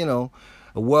like, you know,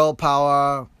 a world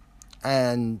power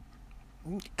and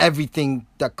everything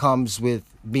that comes with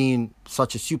being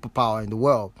such a superpower in the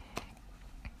world.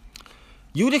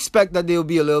 You would expect that they'll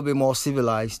be a little bit more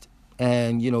civilized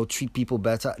and, you know, treat people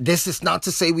better. This is not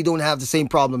to say we don't have the same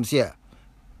problems here.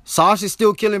 SARS is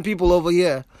still killing people over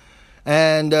here.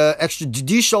 And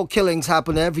extrajudicial killings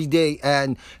happen every day.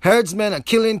 And herdsmen are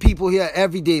killing people here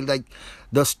every day. Like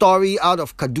the story out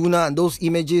of Kaduna and those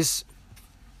images,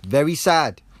 very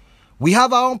sad. We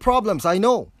have our own problems, I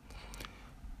know.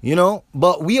 You know,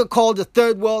 but we are called a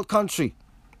third world country.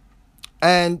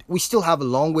 And we still have a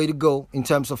long way to go in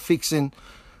terms of fixing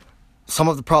some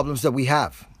of the problems that we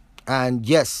have. And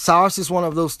yes, SARS is one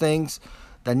of those things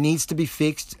that needs to be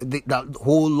fixed. That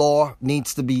whole law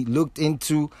needs to be looked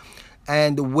into.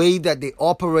 And the way that they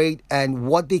operate and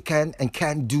what they can and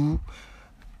can't do.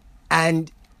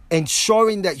 And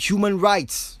ensuring that human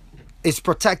rights is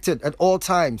protected at all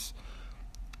times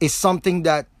is something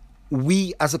that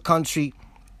we as a country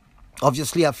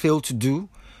obviously have failed to do.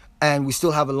 And we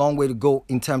still have a long way to go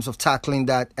in terms of tackling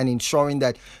that and ensuring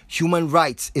that human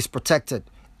rights is protected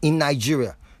in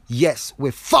Nigeria. Yes,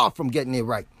 we're far from getting it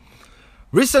right.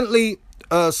 Recently,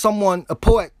 a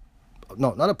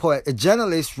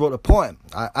journalist wrote a poem.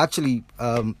 I actually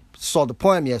saw the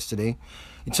poem yesterday.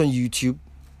 It's on YouTube.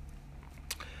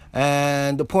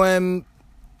 And the poem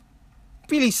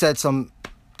really said some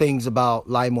things about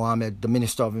Lai Mohammed, the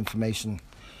Minister of Information.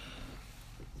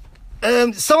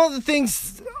 Some of the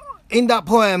things in that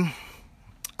poem,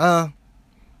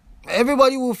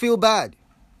 everybody will feel bad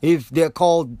if they're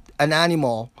called an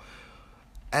animal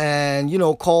and, you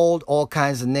know, called all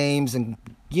kinds of names and,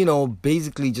 you know,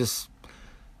 basically just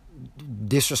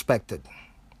disrespected.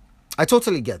 I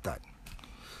totally get that.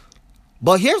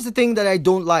 But here's the thing that I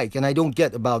don't like and I don't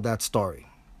get about that story.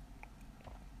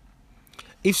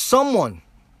 If someone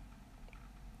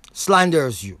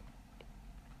slanders you,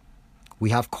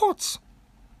 we have courts.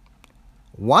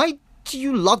 Why do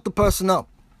you lock the person up?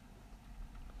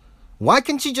 Why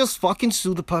can't you just fucking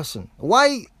sue the person?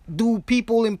 Why do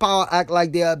people in power act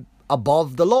like they are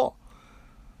above the law?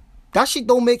 That shit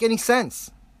don't make any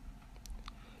sense.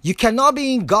 You cannot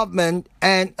be in government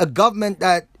and a government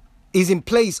that is in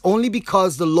place only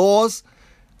because the laws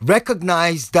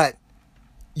recognize that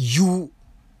you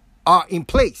are in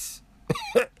place.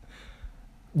 Do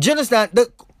you understand?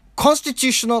 The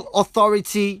constitutional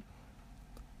authority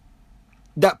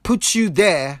that puts you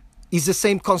there is the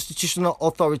same constitutional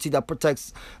authority that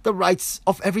protects the rights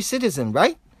of every citizen,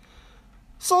 right?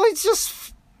 So it's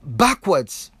just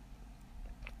backwards.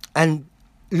 And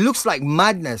it looks like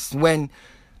madness when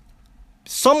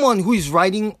someone who is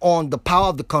writing on the power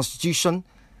of the Constitution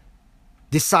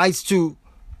decides to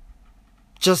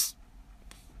just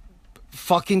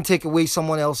fucking take away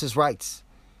someone else's rights.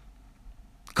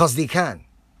 Because they can.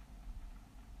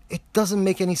 It doesn't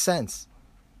make any sense.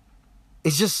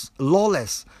 It's just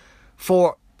lawless.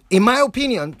 In my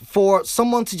opinion, for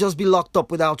someone to just be locked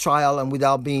up without trial and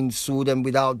without being sued and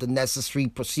without the necessary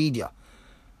procedure.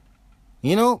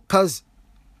 You know, because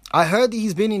I heard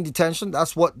he's been in detention.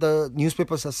 That's what the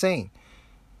newspapers are saying.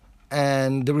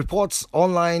 And the reports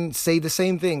online say the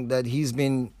same thing, that he's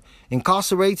been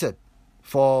incarcerated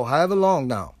for however long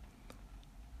now.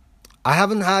 I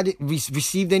haven't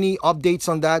received any updates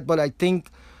on that, but I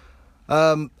think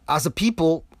as a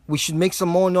people, we should make some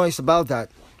more noise about that.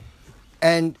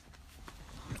 And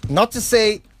not to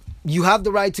say you have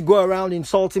the right to go around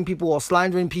insulting people or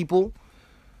slandering people.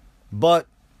 But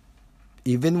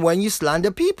even when you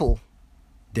slander people,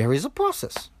 there is a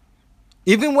process.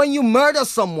 Even when you murder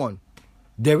someone,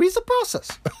 there is a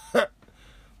process.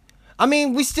 I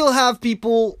mean, we still have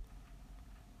people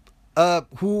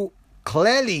who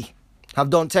clearly have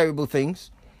done terrible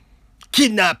things.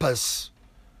 Kidnappers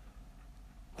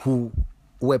who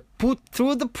were put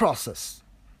through the process,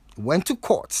 went to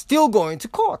court, still going to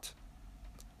court.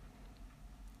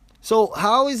 So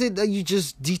how is it that you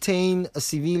just detain a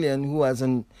civilian who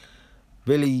hasn't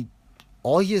really,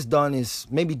 all he has done is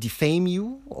maybe defame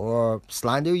you or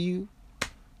slander you?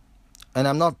 And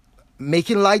I'm not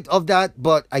making light of that,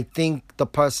 but I think the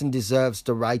person deserves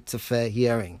the right to fair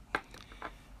hearing.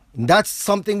 And that's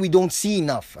something we don't see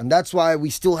enough. And that's why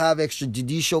we still have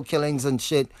extrajudicial killings and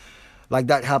shit like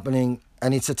that happening.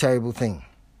 And it's a terrible thing.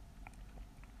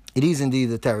 It is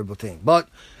indeed a terrible thing. But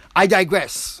I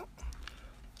digress.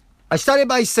 I started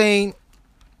by saying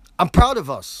I'm proud of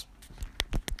us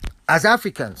as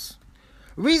Africans.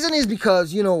 Reason is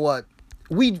because, you know what?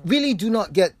 We really do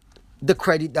not get the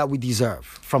credit that we deserve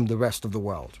from the rest of the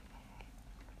world.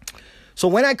 So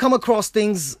when I come across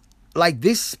things like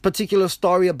this particular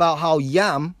story about how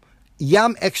yam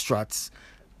extracts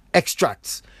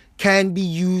can be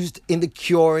used in the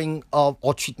curing of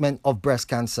or treatment of breast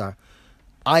cancer,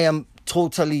 I am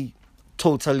totally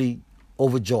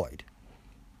overjoyed.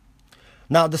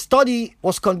 Now, the study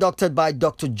was conducted by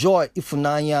Dr. Joy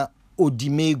Ifunanya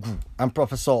Odimegu and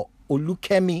Professor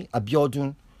Olukemi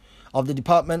Abiodun of the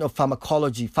Department of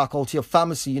Pharmacology, Faculty of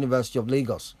Pharmacy, University of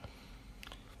Lagos.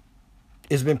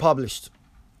 It's been published.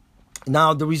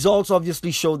 Now, the results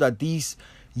obviously show that these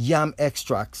yam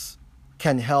extracts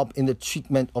can help in the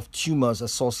treatment of tumors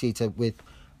associated with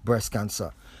breast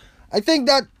cancer. I think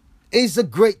that is a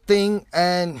great thing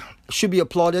and should be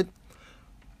applauded.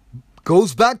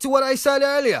 Goes back to what I said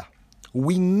earlier.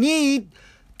 We need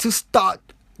to start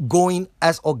going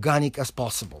as organic as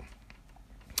possible.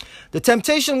 The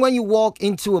temptation when you walk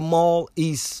into a mall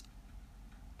is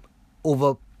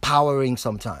overpowering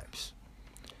sometimes.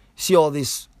 See all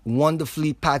these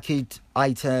wonderfully packaged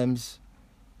items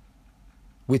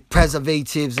with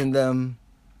preservatives in them.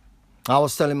 I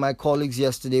was telling my colleagues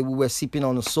yesterday, we were sipping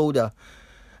on a soda,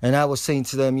 and I was saying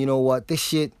to them, you know what, this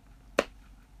shit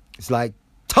is like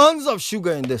tons of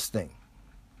sugar in this thing.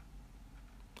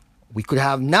 We could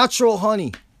have natural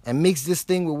honey and mix this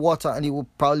thing with water and it will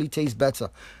probably taste better.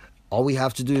 All we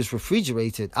have to do is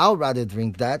refrigerate it. I'd rather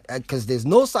drink that because there's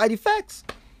no side effects.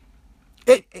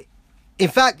 In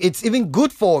fact, it's even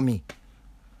good for me.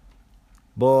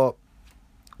 But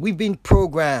we've been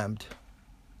programmed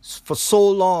for so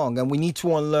long and we need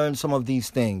to unlearn some of these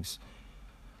things.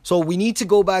 So we need to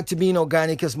go back to being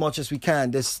organic as much as we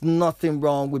can. There's nothing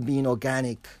wrong with being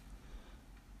organic.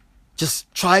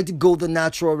 Just try to go the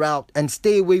natural route and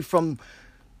stay away from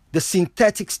the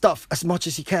synthetic stuff as much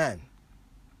as you can.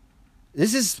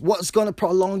 This is what's going to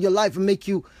prolong your life and make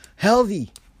you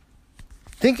healthy.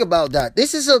 Think about that.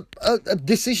 This is a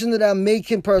decision that I'm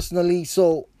making personally,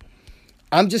 so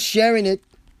I'm just sharing it.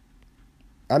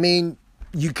 I mean,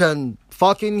 you can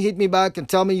fucking hit me back and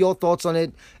tell me your thoughts on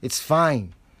it. It's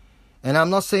fine. And I'm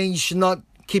not saying you should not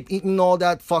keep eating all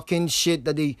that fucking shit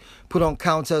that they put on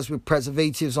counters with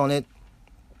preservatives on it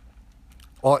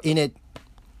or in it.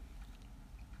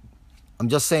 I'm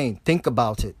just saying, think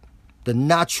about it. The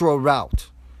natural route.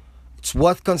 It's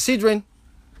worth considering.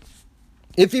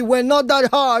 If it were not that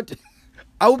hard,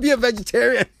 I would be a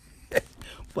vegetarian.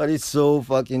 But it's so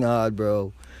fucking hard,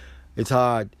 bro. It's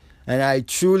hard. And I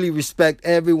truly respect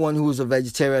everyone who's a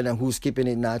vegetarian and who's keeping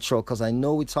it natural because I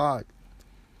know it's hard.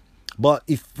 But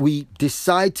if we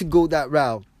decide to go that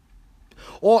route,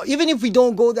 or even if we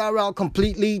don't go that route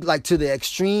completely, like to the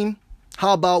extreme,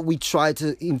 how about we try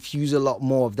to infuse a lot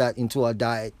more of that into our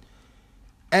diet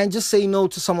and just say no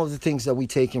to some of the things that we're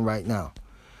taking right now.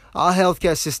 Our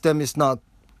healthcare system is not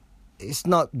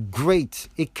great.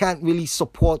 It can't really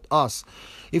support us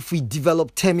if we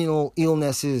develop terminal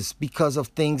illnesses because of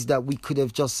things that we could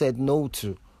have just said no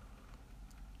to.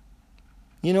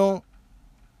 You know,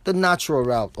 the natural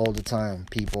route all the time,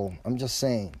 people. I'm just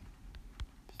saying,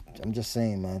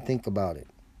 man. Think about it.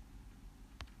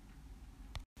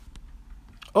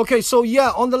 Okay, so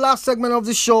yeah, on the last segment of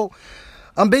the show,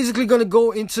 I'm basically going to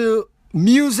go into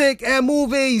music and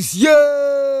movies.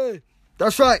 Yeah!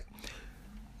 That's right.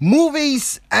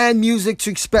 Movies and music to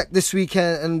expect this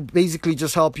weekend and basically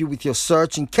just help you with your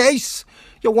search in case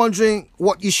you're wondering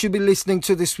what you should be listening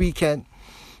to this weekend.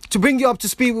 To bring you up to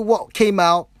speed with what came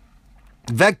out,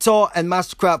 Vector and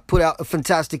Mastercraft put out a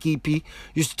fantastic EP.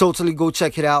 You should totally go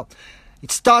check it out.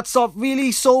 It starts off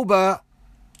really sober,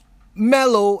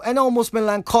 mellow, and almost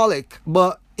melancholic,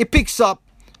 but it picks up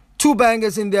two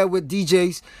bangers in there with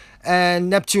DJs, and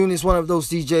Neptune is one of those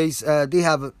DJs. They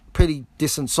have a pretty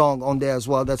decent song on there as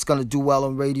well that's going to do well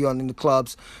on radio and in the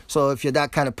clubs. So if you're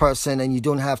that kind of person and you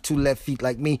don't have two left feet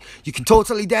like me, you can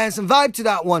totally dance and vibe to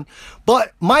that one.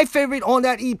 But my favorite on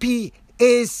that EP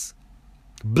is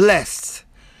Blessed.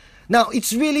 Now,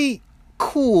 it's really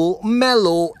cool,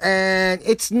 mellow, and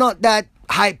it's not that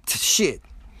hyped shit.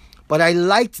 But I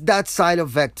liked that side of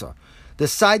Vector. The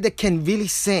side that can really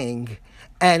sing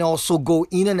and also go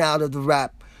in and out of the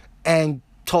rap and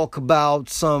talk about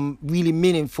some really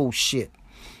meaningful shit.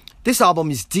 This album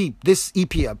is deep. This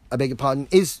EP, I beg your pardon,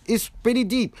 is pretty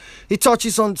deep. It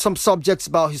touches on some subjects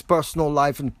about his personal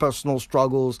life and personal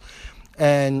struggles,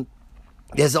 and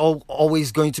there's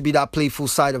always going to be that playful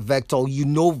side of Vector. You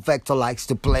know Vector likes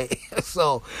to play.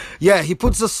 So, yeah, he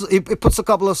puts a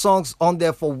couple of songs on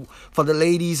there for the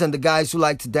ladies and the guys who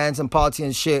like to dance and party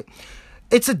and shit.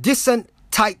 It's a decent,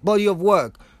 tight body of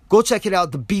work. Go check it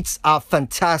out. The beats are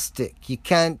fantastic. You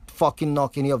can't fucking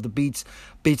knock any of the beats.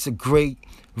 Beats are great.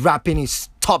 Rapping is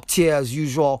top tier as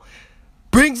usual.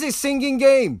 Brings his singing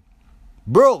game.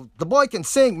 Bro, the boy can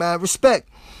sing, man. Respect.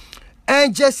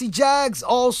 And Jesse Jagz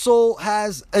also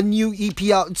has a new EP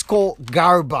out. It's called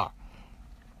Garba.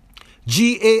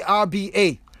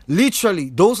 Garba. Literally,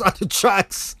 those are the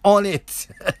tracks on it.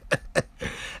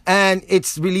 And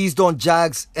it's released on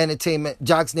Jagz Entertainment,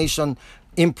 Jagz Nation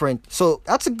imprint. So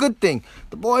that's a good thing.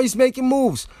 The boy is making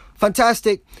moves.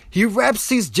 Fantastic. He reps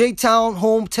his J-Town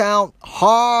hometown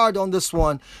hard on this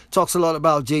one. Talks a lot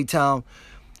about J-Town.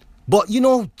 But you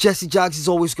know, Jesse Jagz is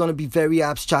always going to be very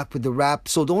abstract with the rap.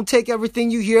 So don't take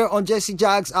everything you hear on Jesse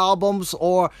Jagz albums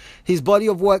or his body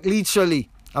of work literally.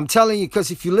 I'm telling you,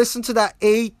 because if you listen to that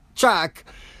 8 track,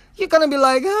 you're going to be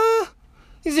like,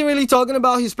 is he really talking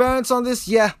about his parents on this?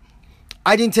 Yeah.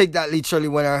 I didn't take that literally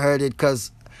when I heard it,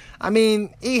 because, I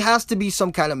mean, it has to be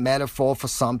some kind of metaphor for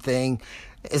something.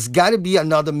 It's got to be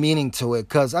another meaning to it,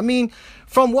 because, I mean,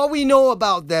 from what we know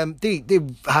about them,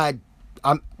 they've had,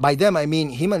 by them, I mean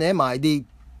him and MI, they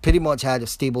pretty much had a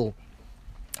stable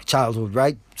childhood,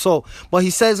 right? So, but he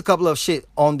says a couple of shit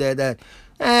on there that,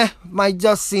 might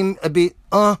just seem a bit,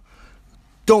 don't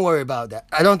worry about that.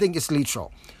 I don't think it's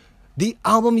literal. The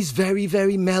album is very,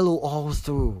 very mellow all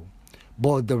through.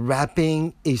 But the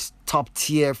rapping is top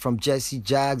tier from Jesse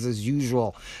Jagz as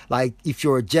usual. Like, if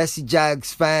you're a Jesse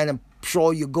Jagz fan, I'm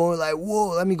sure you're going like,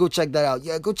 whoa, let me go check that out.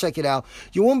 Yeah, go check it out.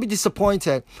 You won't be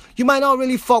disappointed. You might not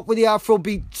really fuck with the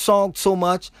Afrobeat song so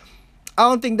much. I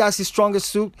don't think that's his strongest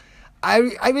suit. I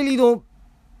really don't.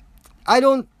 I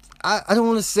don't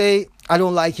want to say I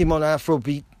don't like him on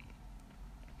Afrobeat.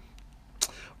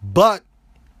 But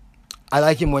I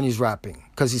like him when he's rapping,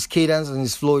 because his cadence and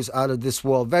his flow is out of this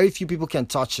world. Very few people can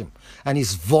touch him. And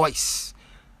his voice.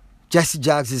 Jesse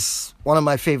Jagz is one of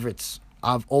my favorites.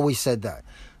 I've always said that.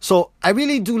 So I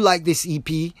really do like this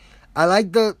EP. I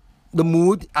like the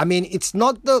mood. I mean, it's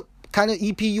not the kind of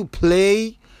EP you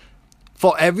play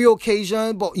for every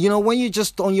occasion. But, you know, when you're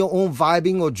just on your own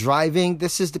vibing or driving,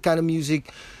 this is the kind of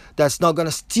music that's not going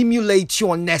to stimulate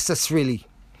you unnecessarily.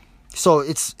 So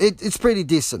it's pretty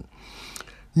decent.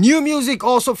 New music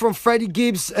also from Freddie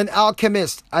Gibbs and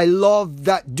Alchemist. I love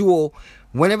that duo.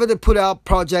 Whenever they put out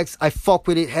projects, I fuck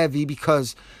with it heavy,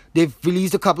 because they've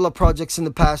released a couple of projects in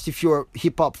the past. If you're a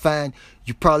hip-hop fan,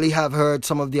 you probably have heard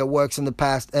some of their works in the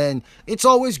past, and it's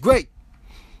always great.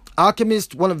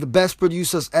 Alchemist, one of the best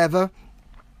producers ever.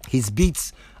 His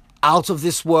beats out of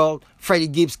this world. Freddie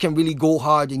Gibbs can really go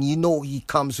hard, and you know he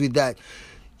comes with that,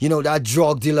 you know, that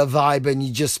drug dealer vibe, and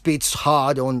he just spits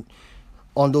hard on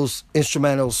those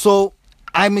instrumentals. So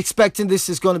I'm expecting this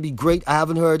is going to be great. I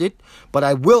haven't heard it, but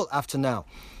I will after now.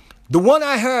 The one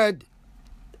I heard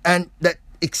and that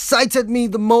excited me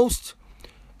the most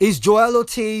is Joel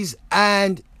Ortiz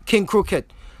and King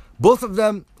Crooked. Both of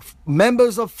them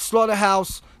members of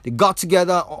Slaughterhouse. They got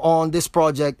together on this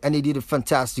project and they did a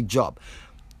fantastic job.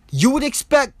 You would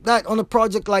expect that on a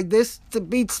project like this, the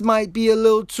beats might be a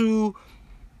little too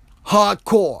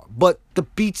hardcore, but the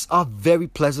beats are very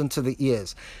pleasant to the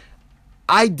ears.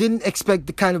 I didn't expect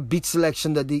the kind of beat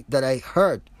selection that I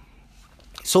heard.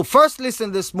 So first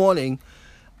listen this morning,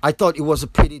 I thought it was a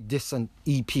pretty decent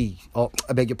EP, or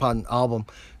I beg your pardon, album.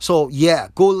 So yeah,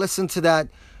 go listen to that.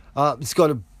 It's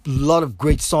got a lot of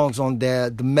great songs on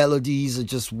there. The melodies are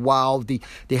just wow.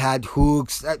 They had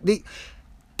hooks.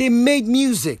 They made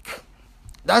music.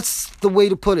 That's the way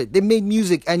to put it. They made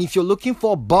music, and if you're looking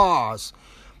for bars,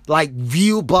 like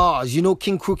real bars, you know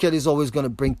King Crooked is always going to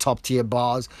bring top tier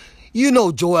bars. You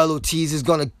know Joel Ortiz is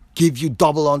going to give you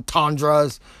double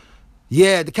entendres.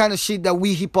 Yeah, the kind of shit that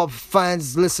we hip hop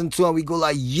fans listen to and we go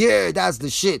like, yeah, that's the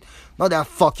shit. Not that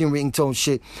fucking ringtone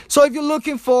shit. So if you're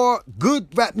looking for good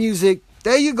rap music,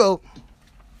 there you go.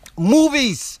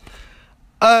 Movies.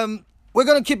 We're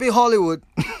gonna keep it Hollywood.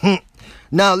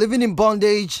 Now, Living in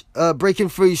Bondage, Breaking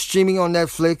Free, streaming on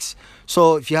Netflix.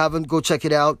 So if you haven't, go check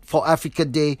it out. For Africa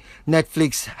Day,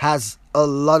 Netflix has a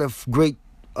lot of great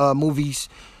movies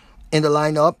in the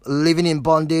lineup. Living in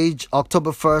Bondage,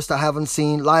 October 1st, I haven't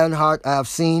seen. Lionheart, I have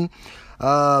seen.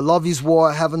 Love is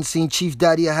War, I haven't seen. Chief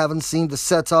Daddy, I haven't seen. The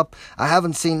Setup, I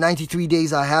haven't seen. 93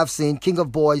 Days, I have seen. King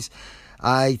of Boys,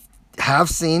 I have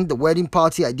seen. The Wedding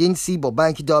Party, I didn't see, but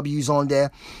Banky W is on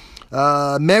there.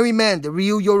 Merry Men, The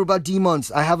Real Yoruba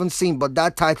Demons, I haven't seen, but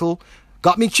that title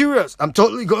got me curious. I'm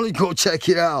totally going to go check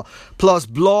it out. Plus,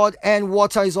 Blood and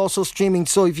Water is also streaming.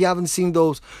 So if you haven't seen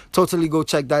those, totally go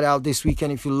check that out this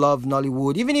weekend if you love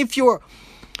Nollywood. Even if you're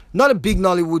not a big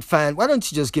Nollywood fan, why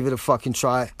don't you just give it a fucking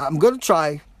try? I'm going to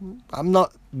try. I'm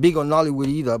not big on Nollywood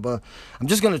either, but I'm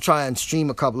just going to try and stream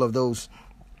a couple of those.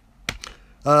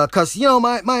 Because, you know,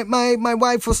 my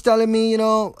wife was telling me, you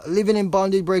know, Living in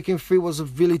Bondage, Breaking Free was a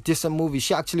really decent movie.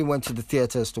 She actually went to the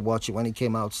theaters to watch it when it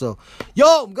came out. So,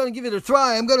 yo, I'm going to give it a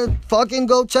try. I'm going to fucking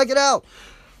go check it out.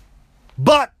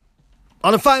 But,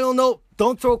 on a final note,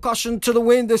 don't throw caution to the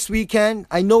wind this weekend.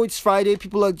 I know it's Friday.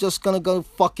 People are just going to go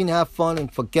fucking have fun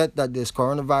and forget that there's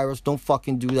coronavirus. Don't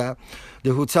fucking do that.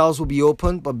 The hotels will be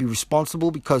open, but be responsible,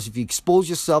 because if you expose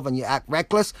yourself and you act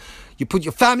reckless, you put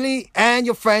your family and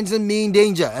your friends and me in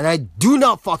danger. And I do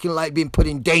not fucking like being put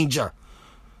in danger.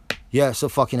 Yeah, so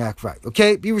fucking act right,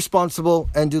 okay? Be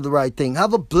responsible and do the right thing.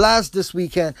 Have a blast this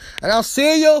weekend, and I'll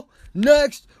see you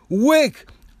next week.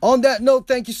 On that note,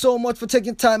 thank you so much for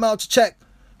taking time out to check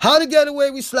How to Get Away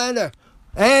with Slander.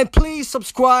 And please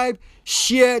subscribe,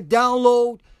 share,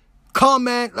 download,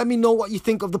 comment. Let me know what you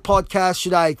think of the podcast.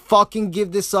 Should I fucking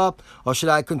give this up or should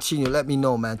I continue? Let me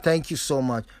know, man. Thank you so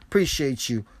much. Appreciate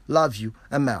you. Love you.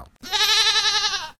 I'm out.